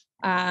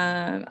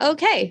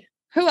 Okay,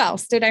 who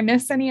else? Did I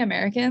miss any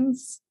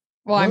Americans?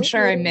 Well, I'm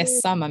sure I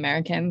missed some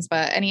Americans,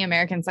 but any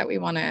Americans that we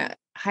want to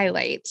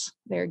highlight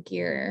their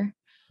gear?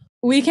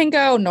 We can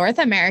go North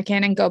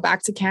American and go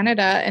back to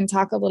Canada and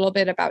talk a little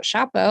bit about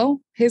Chapo.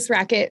 His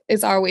racket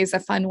is always a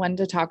fun one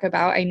to talk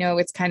about. I know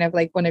it's kind of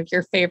like one of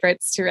your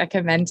favorites to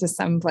recommend to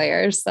some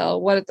players. So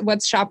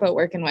what's Chapo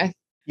working with?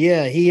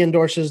 Yeah, he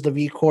endorses the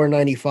V-Core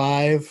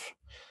 95.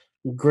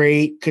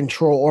 Great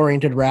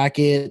control-oriented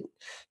racket.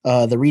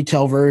 The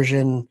retail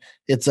version,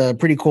 it's a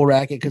pretty cool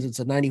racket because it's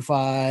a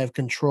 95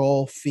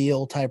 control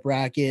feel type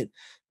racket,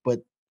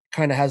 but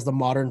kind of has the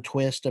modern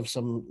twist of a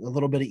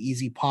little bit of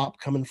easy pop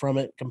coming from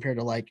it compared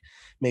to like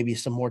maybe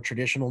some more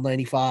traditional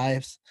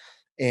 95s.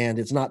 And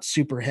it's not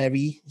super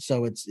heavy,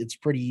 so it's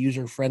pretty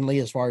user friendly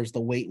as far as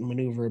the weight and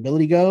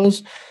maneuverability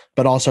goes,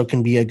 but also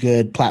can be a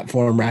good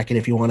platform racket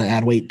if you want to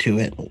add weight to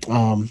it.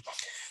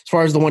 As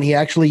far as the one he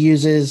actually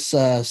uses,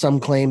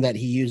 some claim that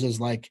he uses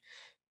like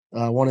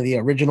one of the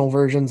original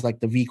versions, like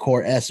the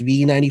V-Core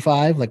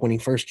SV95, like when he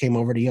first came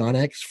over to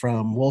Yonex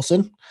from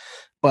Wilson.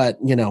 But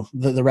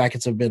the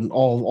rackets have been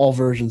all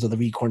versions of the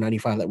V-Core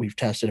 95 that we've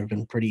tested have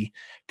been pretty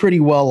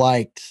well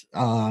liked,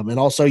 and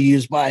also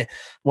used by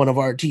one of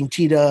our Team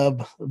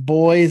T-Dub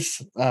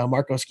boys,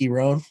 Marco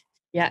Skiron.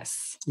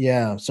 Yes.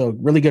 Yeah. So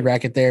really good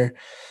racket there.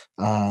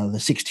 The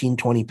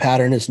 1620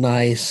 pattern is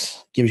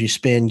nice, gives you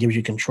spin, gives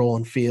you control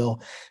and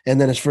feel. And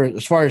then as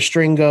far as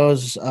string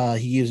goes,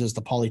 he uses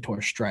the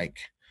Polytour Strike,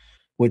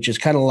 which is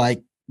kind of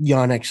like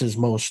Yonex's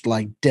most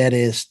like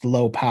deadest,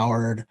 low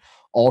powered,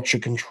 ultra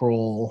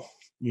control,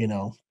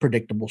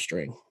 predictable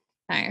string.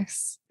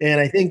 Nice. And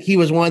I think he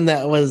was one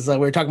that was, we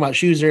were talking about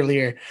shoes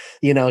earlier.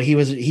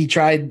 He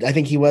tried, I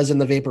think he was in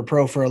the Vapor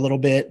Pro for a little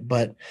bit,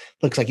 but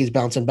looks like he's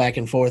bouncing back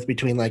and forth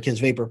between like his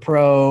Vapor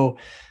Pro,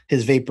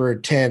 his Vapor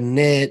 10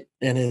 knit,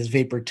 and his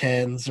Vapor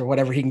 10s or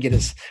whatever he can get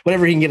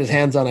his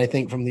hands on, I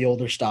think, from the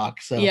older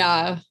stock. So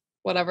yeah.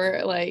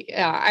 Whatever,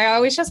 I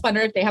always just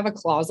wonder if they have a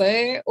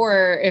closet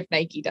or if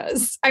Nike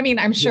does. I mean,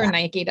 I'm sure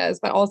Nike does,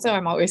 but also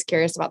I'm always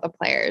curious about the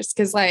players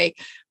because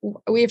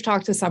we've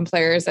talked to some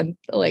players and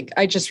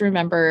I just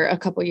remember a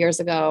couple years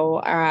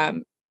ago,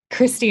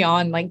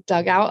 Christian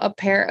dug out a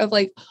pair of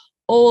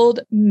old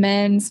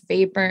men's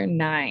Vapor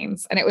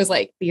 9s. And it was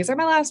like, these are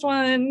my last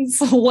ones.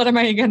 What am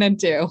I going to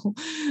do?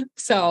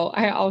 So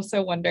I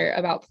also wonder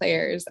about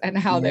players and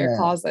how their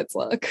closets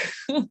look.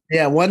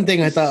 Yeah, one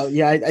thing I thought,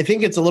 I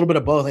think it's a little bit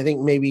of both. I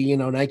think maybe,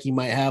 Nike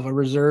might have a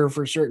reserve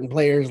for certain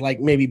players, like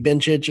maybe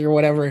Benchich or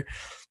whatever.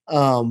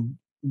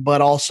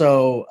 But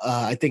also,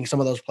 I think some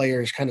of those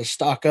players kind of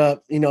stock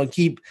up,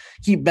 keep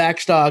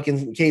back stock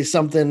in case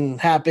something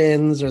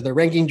happens or their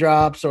ranking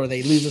drops or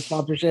they lose a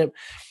sponsorship.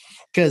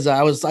 Because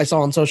I saw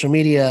on social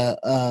media,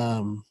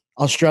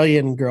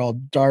 Australian girl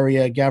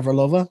Daria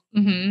Gavrilova,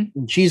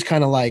 and she's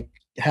kind of like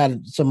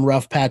had some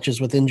rough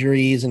patches with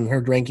injuries, and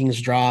her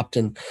rankings dropped,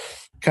 and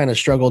kind of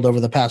struggled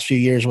over the past few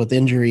years with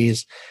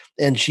injuries.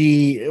 And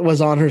she was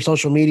on her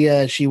social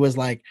media. She was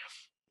like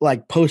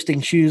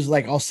posting shoes,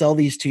 like, I'll sell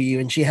these to you.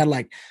 And she had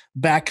like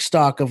back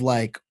stock of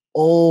like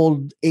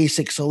old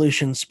ASIC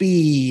Solution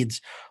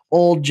Speeds,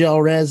 old gel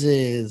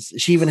reses.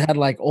 She even had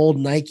like old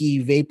Nike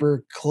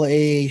Vapor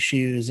Clay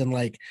shoes and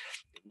like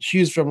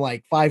shoes from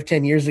like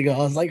 5-10 years ago. I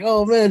was like,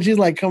 oh man, she's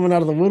like coming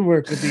out of the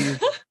woodwork with these.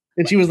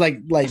 And she was like,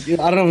 I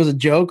don't know if it was a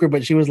joke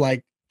but she was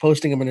like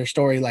posting them in her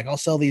story, like, I'll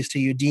sell these to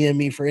you, DM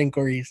me for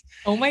inquiries.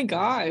 Oh my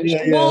gosh.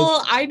 Yeah.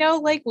 Well, I know,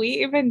 like,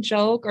 we even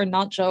joke or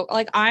not joke.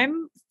 Like,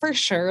 I'm for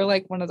sure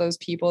like one of those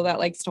people that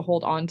likes to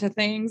hold on to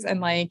things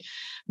and like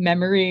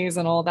memories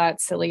and all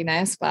that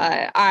silliness.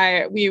 But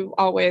we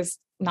always,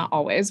 not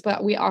always,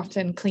 but we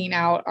often clean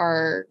out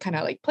our kind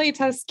of like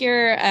playtest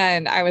gear.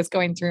 And I was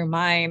going through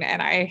mine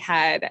and I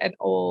had an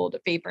old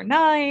Vapor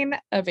 9,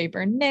 a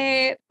Vapor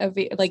Knit,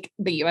 like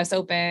the US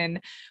Open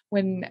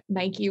when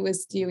Nike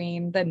was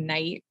doing the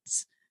night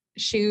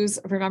shoes.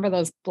 Remember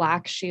those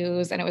black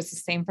shoes? And it was the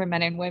same for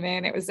men and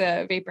women. It was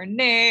a Vapor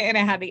Knit and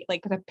it had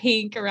like the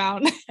pink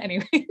around.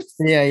 Anyways.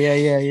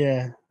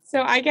 Yeah.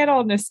 So I get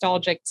all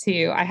nostalgic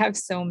too. I have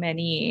so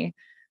many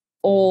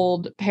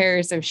old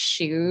pairs of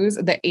shoes,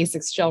 the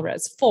Asics Gel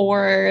Res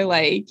 4,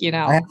 like,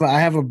 I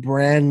have a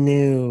brand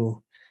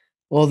new,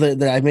 well,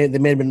 they may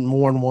have been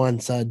worn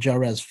once, Gel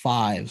Res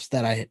 5s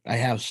that I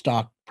have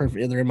stock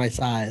perfect. They're in my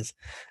size,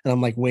 and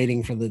I'm like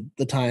waiting for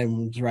the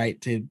times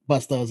right to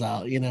bust those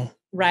out,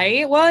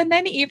 Right. Well, and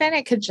then even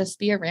it could just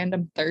be a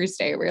random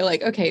Thursday where you're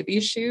like, okay,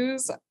 these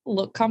shoes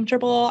look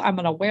comfortable. I'm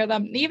going to wear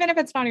them. Even if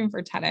it's not even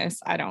for tennis.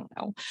 I don't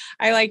know.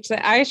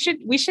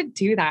 We should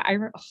do that.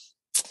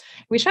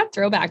 We should have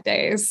throwback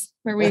days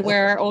where we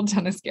wear our old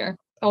tennis gear,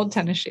 old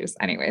tennis shoes.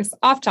 Anyways,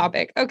 off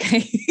topic.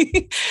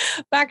 Okay.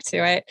 Back to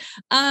it.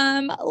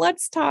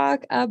 Let's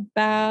talk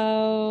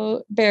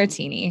about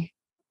Berrettini,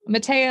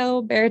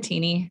 Matteo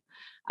Berrettini.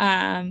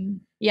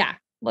 Yeah,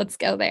 let's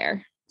go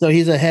there. So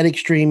he's a Head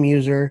Extreme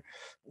user,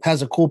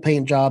 has a cool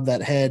paint job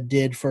that Head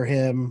did for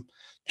him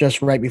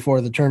just right before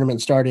the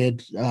tournament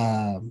started.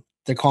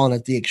 They're calling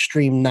it the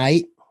Extreme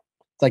Night.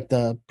 It's like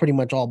the pretty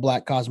much all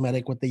black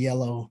cosmetic with the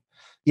yellow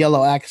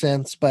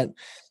accents. But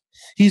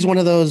he's one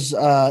of those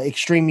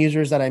extreme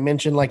users that I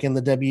mentioned, like in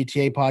the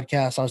WTA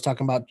podcast. I was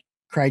talking about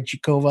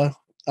Krejcikova,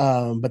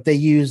 but they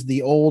use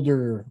the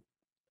older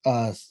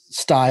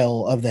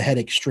style of the Head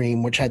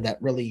Extreme, which had that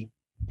really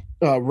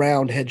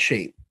round head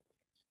shape.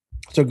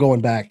 So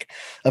going back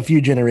a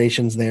few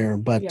generations there,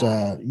 but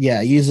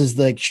uses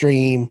the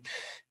Extreme.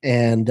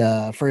 And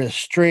for his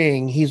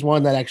string, he's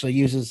one that actually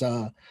uses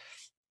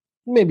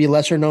maybe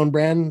lesser known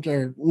brand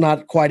or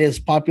not quite as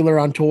popular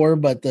on tour,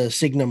 but the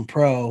Signum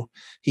Pro,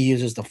 he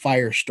uses the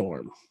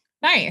Firestorm.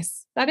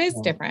 Nice. That is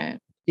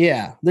different.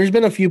 Yeah. There's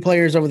been a few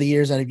players over the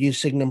years that have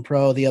used Signum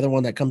Pro. The other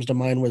one that comes to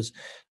mind was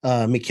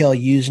Mikhail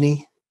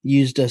Yuzny,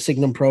 used a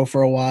Signum Pro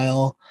for a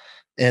while.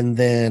 And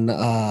then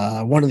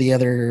one of the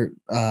other,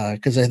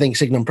 because I think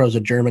Signum Pro is a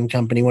German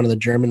company, one of the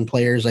German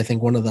players, I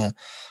think one of the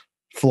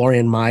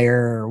Florian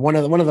Meyer, or one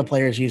of the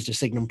players used a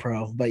Signum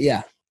Pro. But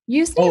yeah.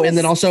 And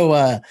then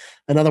also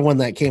another one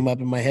that came up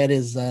in my head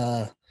is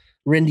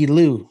Rindy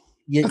Liu,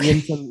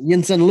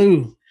 Yinsen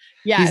Liu.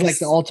 Yes. He's like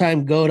the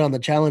all-time GOAT on the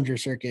challenger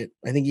circuit.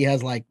 I think he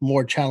has like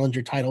more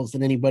challenger titles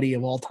than anybody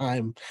of all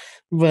time.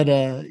 But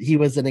he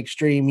was an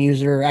extreme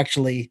user,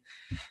 actually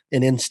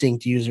an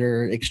Instinct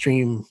user,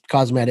 extreme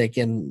cosmetic,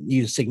 and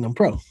used Signum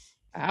Pro.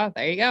 Oh,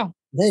 there you go.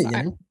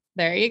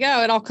 There you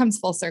go. It all comes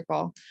full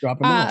circle.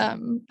 Dropping I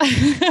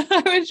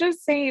was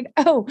just saying,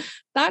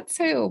 that's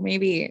who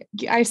maybe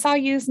I saw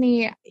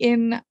Yuzny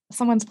in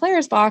someone's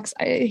players box.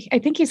 I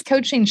think he's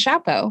coaching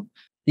Chapo.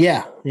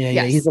 Yeah.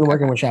 He's been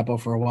working with Chapo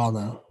for a while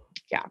now.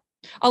 Yeah.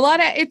 A lot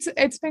of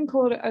it's been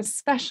cool,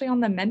 especially on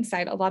the men's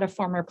side. A lot of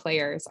former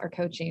players are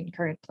coaching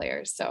current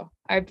players. So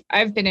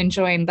I've been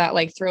enjoying that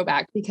like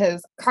throwback,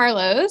 because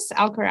Carlos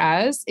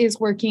Alcaraz is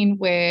working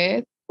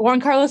with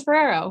Juan Carlos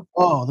Ferrero.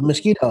 Oh, the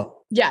Mosquito.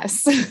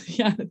 Yes.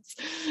 Yes.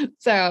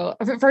 So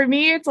for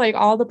me, it's like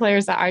all the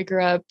players that I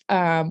grew up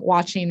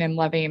watching and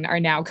loving are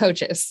now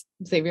coaches.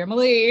 Xavier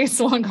Malise,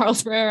 Juan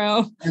Carlos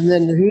Ferrero. And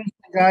then who's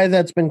the guy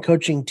that's been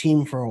coaching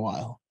team for a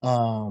while?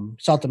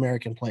 South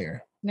American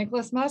player.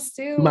 Nicholas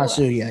Masu.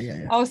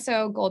 Yeah.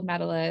 Also gold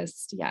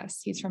medalist.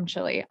 Yes, he's from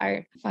Chile.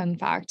 Fun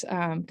fact,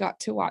 got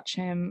to watch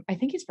him. I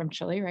think he's from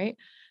Chile, right?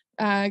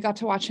 got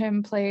to watch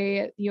him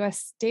play the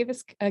U.S.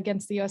 Davis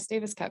against the U.S.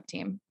 Davis Cup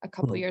team a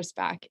couple years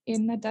back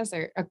in the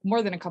desert,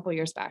 more than a couple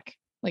years back,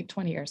 like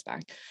 20 years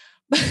back.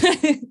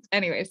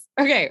 Anyways,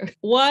 okay.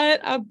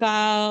 What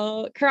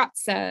about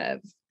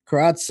Karatsev?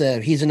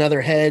 Karatsev, he's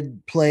another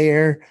head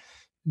player,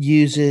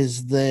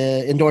 endorses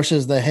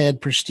the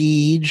head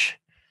Prestige,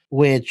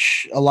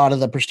 which a lot of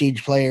the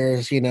Prestige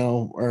players,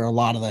 or a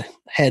lot of the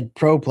head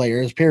pro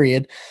players,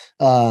 period,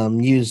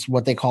 use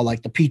what they call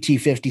like the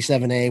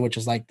PT57A, which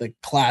is like the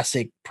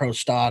classic pro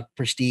stock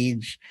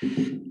Prestige.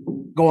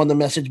 Go on the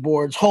message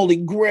boards, Holy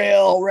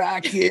Grail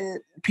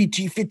racket,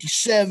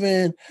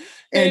 PT57,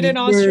 Made in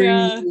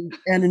Austria.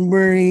 Andy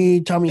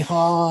Murray, Tommy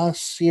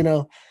Haas,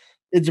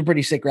 it's a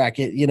pretty sick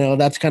racket.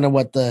 That's kind of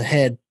what the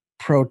head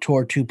Pro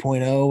Tour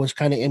 2.0 was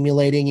kind of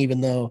emulating, even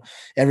though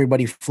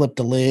everybody flipped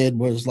the lid,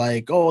 was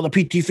like, oh, the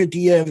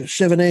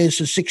PT57A is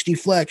a 60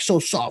 flex, so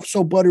soft,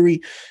 so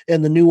buttery,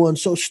 and the new one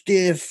so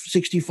stiff,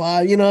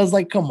 65. I was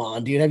like, come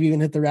on, dude, have you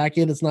even hit the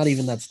racket? It's not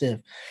even that stiff.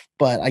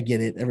 But I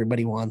get it.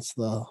 Everybody wants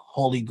the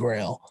Holy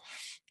Grail.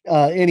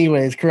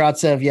 Anyways,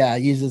 Karatsev,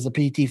 uses a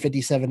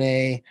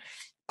PT57A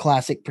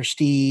classic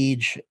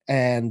Prestige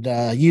and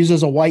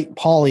uses a white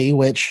poly,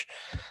 which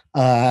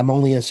I'm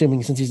only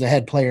assuming since he's a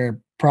head player,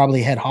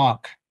 probably head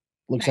hawk.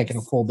 Looks like in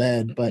a full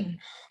bed, but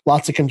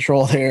lots of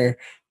control there.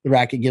 The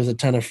racket gives a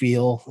ton of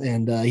feel,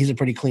 and he's a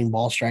pretty clean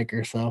ball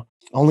striker. So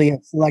only a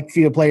select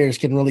few players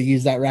can really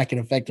use that racket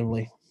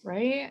effectively.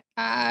 Right.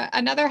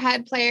 Another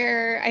head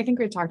player, I think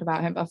we've talked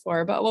about him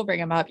before, but we'll bring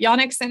him up.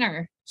 Jannik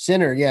Sinner.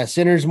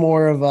 Sinner's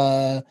more of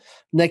a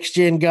next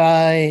gen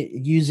guy,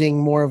 using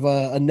more of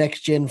a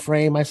next gen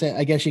frame. I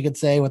guess you could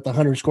say, with the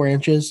 100 square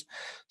inches.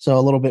 So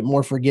a little bit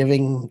more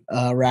forgiving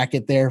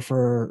racket there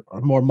for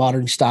a more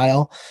modern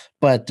style.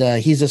 But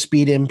he's a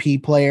speed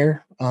MP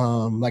player.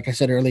 Like I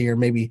said earlier,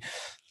 maybe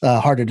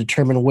hard to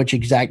determine which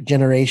exact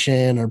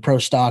generation or pro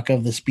stock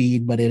of the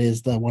speed, but it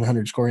is the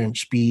 100 square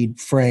inch speed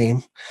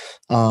frame,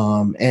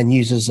 and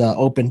uses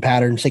open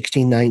pattern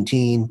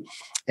 1619.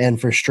 And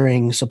for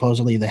string,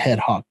 supposedly the head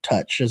hawk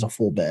touch is a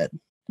full bed.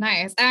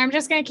 Nice. And I'm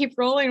just going to keep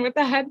rolling with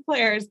the head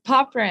players.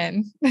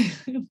 Poprin.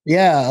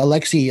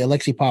 Alexei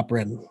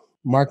Poprin.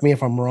 Mark me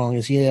if I'm wrong.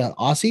 Is he an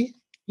Aussie?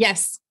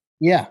 Yes.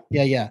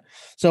 Yeah.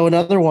 So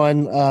another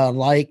one,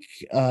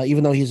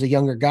 even though he's a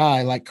younger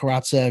guy, like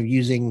Karatsev,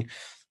 using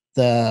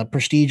the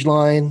Prestige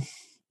line,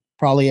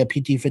 probably a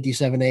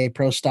PT57A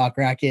pro stock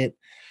racket,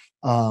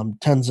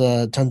 tons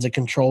of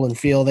control and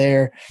feel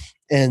there.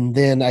 And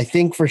then I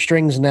think for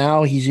strings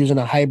now, he's using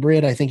a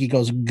hybrid. I think he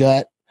goes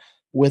gut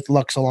with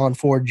Luxilon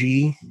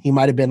 4G. He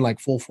might have been like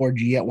full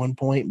 4G at one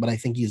point, but I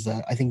think he's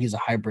a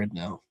hybrid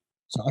now.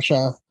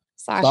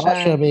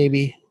 Sasha,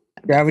 baby.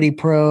 Gravity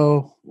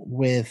Pro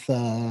with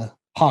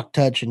Hawk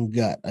Touch and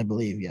gut, I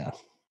believe. Yeah.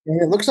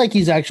 And it looks like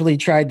he's actually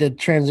tried to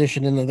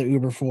transition into the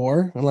Uber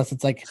 4, unless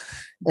it's like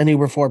an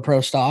Uber 4 Pro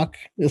stock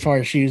as far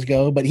as shoes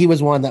go. But he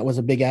was one that was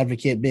a big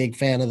advocate, big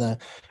fan of the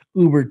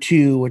Uber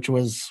 2, which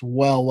was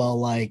well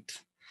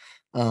liked.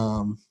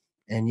 And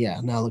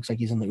now it looks like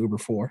he's in the Uber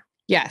 4.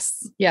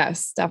 Yes,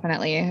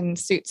 definitely. And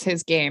suits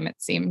his game, it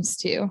seems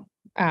to.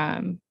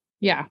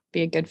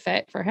 Be a good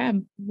fit for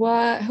him. Who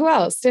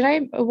else?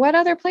 What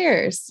other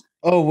players?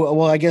 Oh,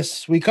 well, I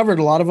guess we covered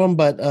a lot of them,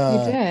 but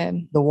we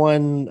did. The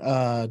one,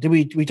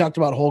 we talked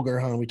about Holger,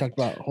 huh? We talked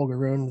about Holger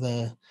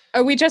Rune,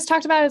 we just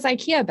talked about his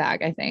IKEA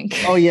bag, I think.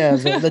 Oh yeah,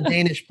 the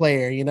Danish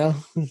player,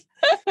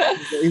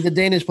 he's a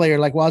Danish player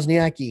like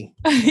Wozniacki.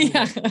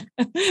 Yeah.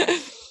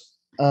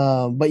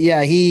 But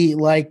yeah, he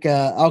like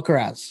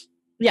Alcaraz.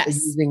 Yes.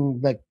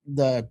 Using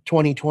the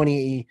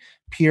 2020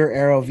 Pure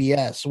Aero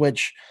VS,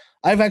 which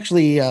I've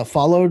actually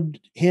followed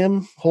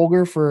him,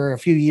 Holger, for a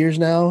few years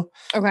now.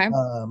 Okay.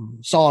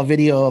 Saw a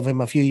video of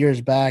him a few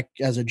years back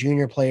as a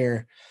junior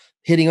player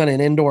hitting on an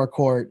indoor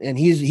court, and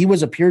he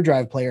was a pure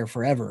drive player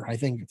forever, I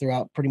think,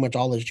 throughout pretty much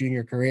all his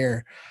junior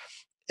career.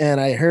 And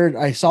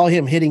I saw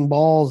him hitting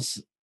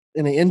balls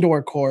in an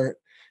indoor court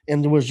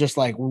and was just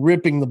like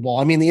ripping the ball.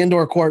 I mean, the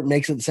indoor court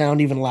makes it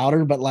sound even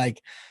louder, but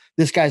like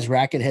this guy's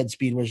racket head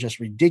speed was just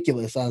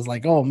ridiculous. I was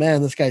like, oh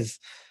man, this guy's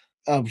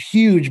a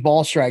huge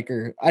ball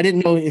striker. I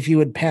didn't know if he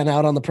would pan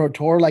out on the Pro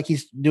Tour like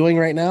he's doing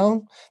right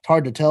now. It's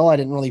hard to tell. I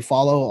didn't really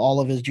follow all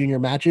of his junior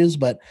matches,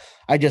 but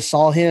I just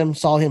saw him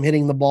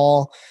hitting the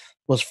ball,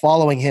 was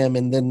following him.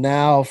 And then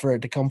now for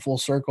it to come full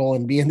circle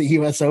and be in the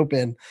US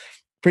Open,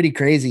 pretty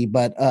crazy.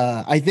 But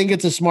I think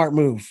it's a smart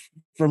move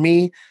for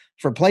me,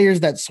 for players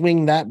that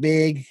swing that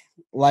big,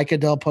 like a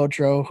Del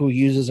Potro, who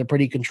uses a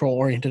pretty control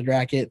oriented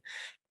racket.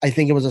 I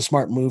think it was a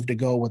smart move to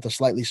go with a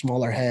slightly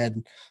smaller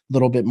head, a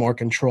little bit more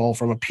control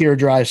from a pure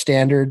drive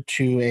standard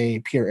to a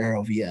pure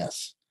Aero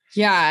VS.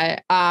 Yeah,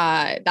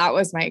 that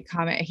was my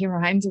comment. He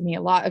reminded me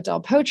a lot of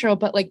Del Potro,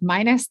 but like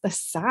minus the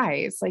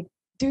size. Like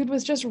dude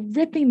was just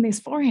ripping these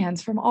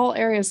forehands from all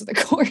areas of the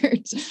court.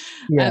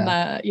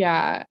 And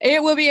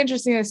it will be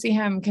interesting to see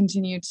him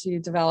continue to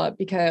develop,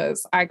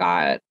 because I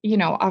got,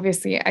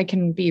 obviously I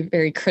can be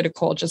very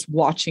critical just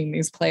watching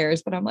these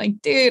players, but I'm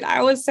like, dude,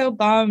 I was so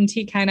bummed.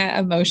 He kind of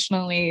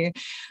emotionally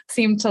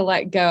seemed to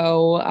let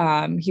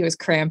go. He was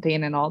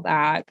cramping and all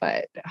that,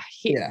 but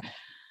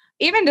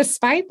even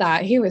despite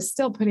that, he was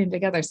still putting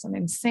together some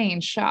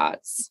insane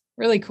shots.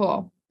 Really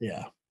cool.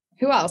 Yeah.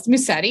 Who else?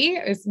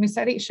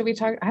 Musetti. Should we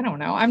talk? I don't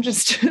know. I'm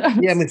just.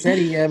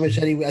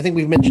 Musetti. I think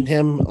we've mentioned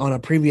him on a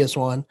previous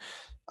one.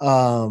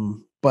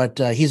 But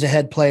he's a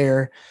head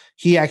player.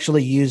 He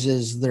actually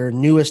uses their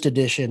newest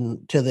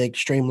addition to the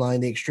Extreme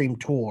line, the Extreme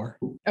Tour.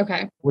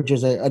 Okay. Which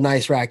is a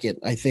nice racket.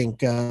 I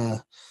think,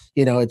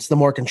 it's the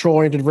more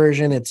control-oriented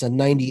version. It's a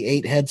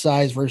 98 head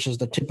size versus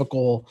the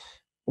typical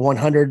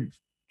 100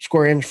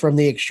 square inch from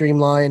the Extreme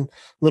line. A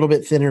little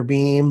bit thinner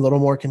beam, a little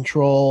more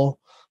control,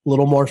 a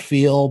little more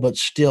feel, but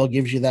still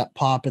gives you that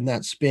pop and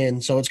that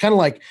spin. So it's kind of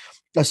like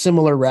a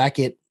similar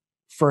racket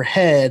for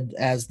head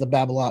as the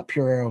Babolat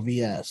Pure Aero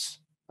VS.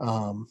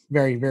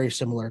 Very, very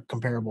similar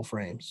comparable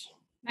frames.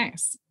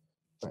 Nice.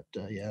 But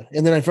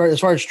and then as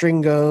far as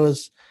string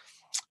goes,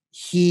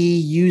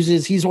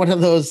 he's one of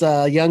those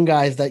young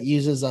guys that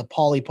uses a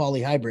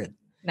poly hybrid.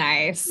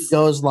 Nice. He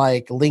goes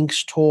like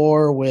Lynx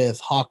Tour with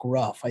Hawk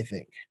Rough, I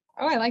think.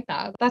 Oh, I like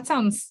that. That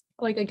sounds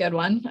like a good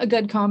one, a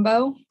good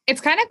combo.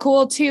 It's kind of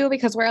cool too,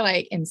 because we're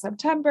like in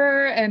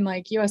September and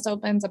like US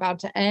Open's about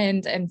to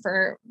end. And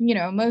for,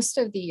 most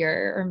of the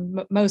year,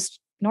 or most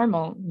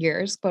normal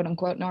years, quote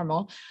unquote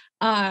normal,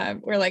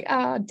 we're like,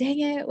 oh,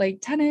 dang it, like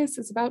tennis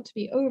is about to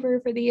be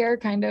over for the year,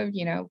 kind of,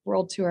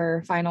 World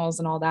Tour finals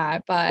and all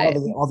that. But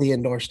all the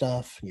indoor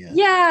stuff.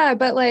 Yeah.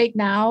 But like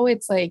now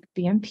it's like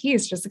BMP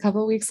is just a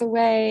couple of weeks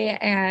away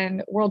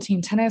and World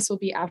Team Tennis will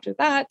be after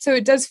that. So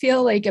it does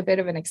feel like a bit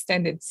of an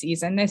extended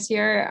season this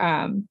year,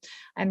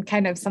 and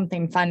kind of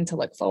something fun to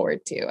look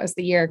forward to as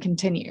the year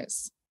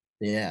continues.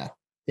 Yeah.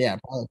 Yeah,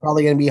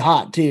 probably going to be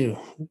hot too.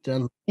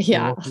 And it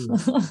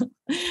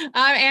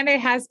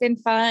has been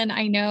fun.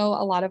 I know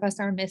a lot of us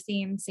are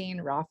missing seeing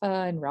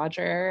Rafa and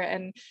Roger,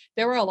 and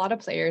there were a lot of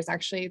players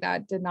actually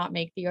that did not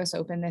make the US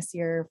Open this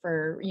year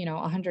for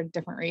 100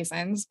 different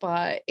reasons,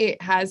 but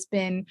it has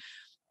been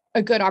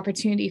a good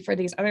opportunity for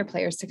these other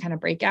players to kind of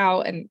break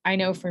out. And I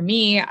know for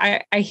me,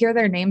 I hear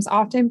their names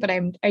often, but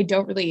I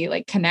don't really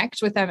like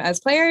connect with them as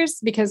players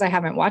because I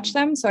haven't watched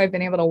them. So I've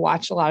been able to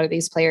watch a lot of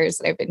these players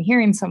that I've been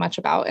hearing so much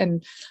about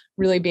and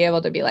really be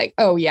able to be like,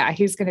 oh yeah,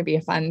 he's going to be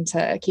fun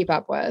to keep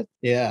up with.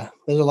 Yeah.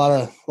 There's a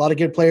lot of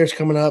good players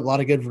coming up, a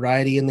lot of good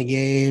variety in the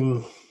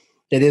game.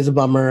 It is a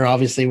bummer,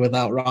 obviously,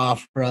 without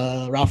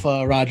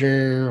Rafa,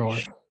 Roger, or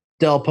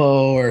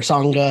Delpo, or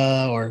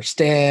Tsonga, or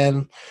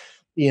Stan,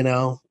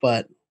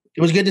 but it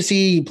was good to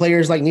see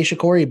players like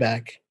Nishikori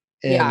back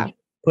and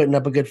putting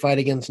up a good fight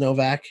against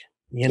Novak,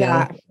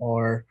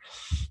 or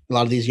a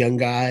lot of these young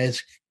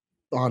guys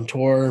on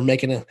tour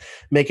making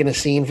a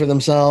scene for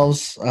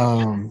themselves.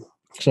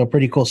 So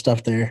pretty cool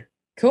stuff there.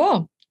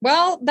 Cool.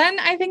 Well, then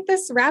I think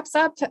this wraps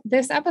up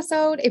this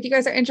episode. If you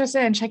guys are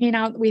interested in checking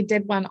out, we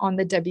did one on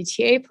the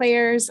WTA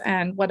players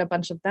and what a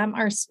bunch of them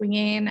are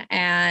swinging.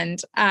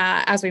 And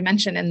as we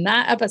mentioned in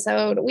that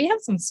episode, we have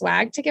some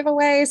swag to give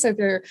away. So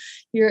if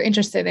you're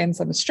interested in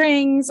some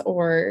strings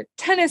or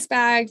tennis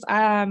bags,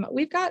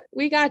 we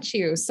got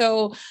you.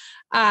 So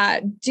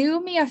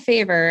do me a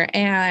favor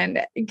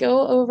and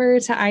go over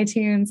to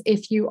iTunes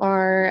if you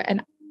are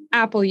an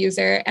Apple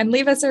user and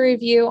leave us a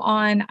review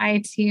on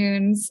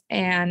iTunes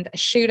and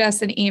shoot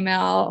us an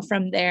email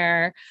from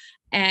there.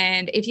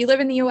 And if you live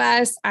in the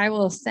US, I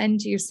will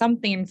send you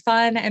something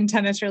fun and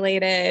tennis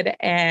related.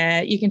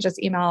 And you can just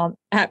email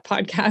at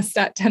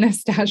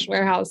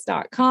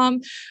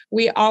podcast@tennis-warehouse.com.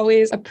 We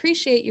always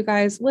appreciate you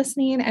guys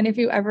listening. And if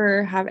you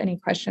ever have any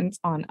questions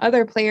on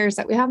other players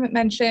that we haven't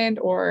mentioned,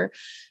 or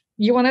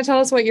you want to tell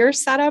us what your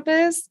setup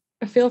is,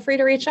 feel free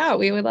to reach out.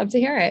 We would love to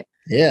hear it.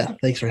 Yeah.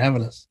 Thanks for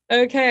having us.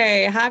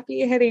 Okay.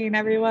 Happy hitting,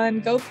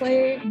 everyone. Go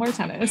play more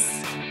tennis.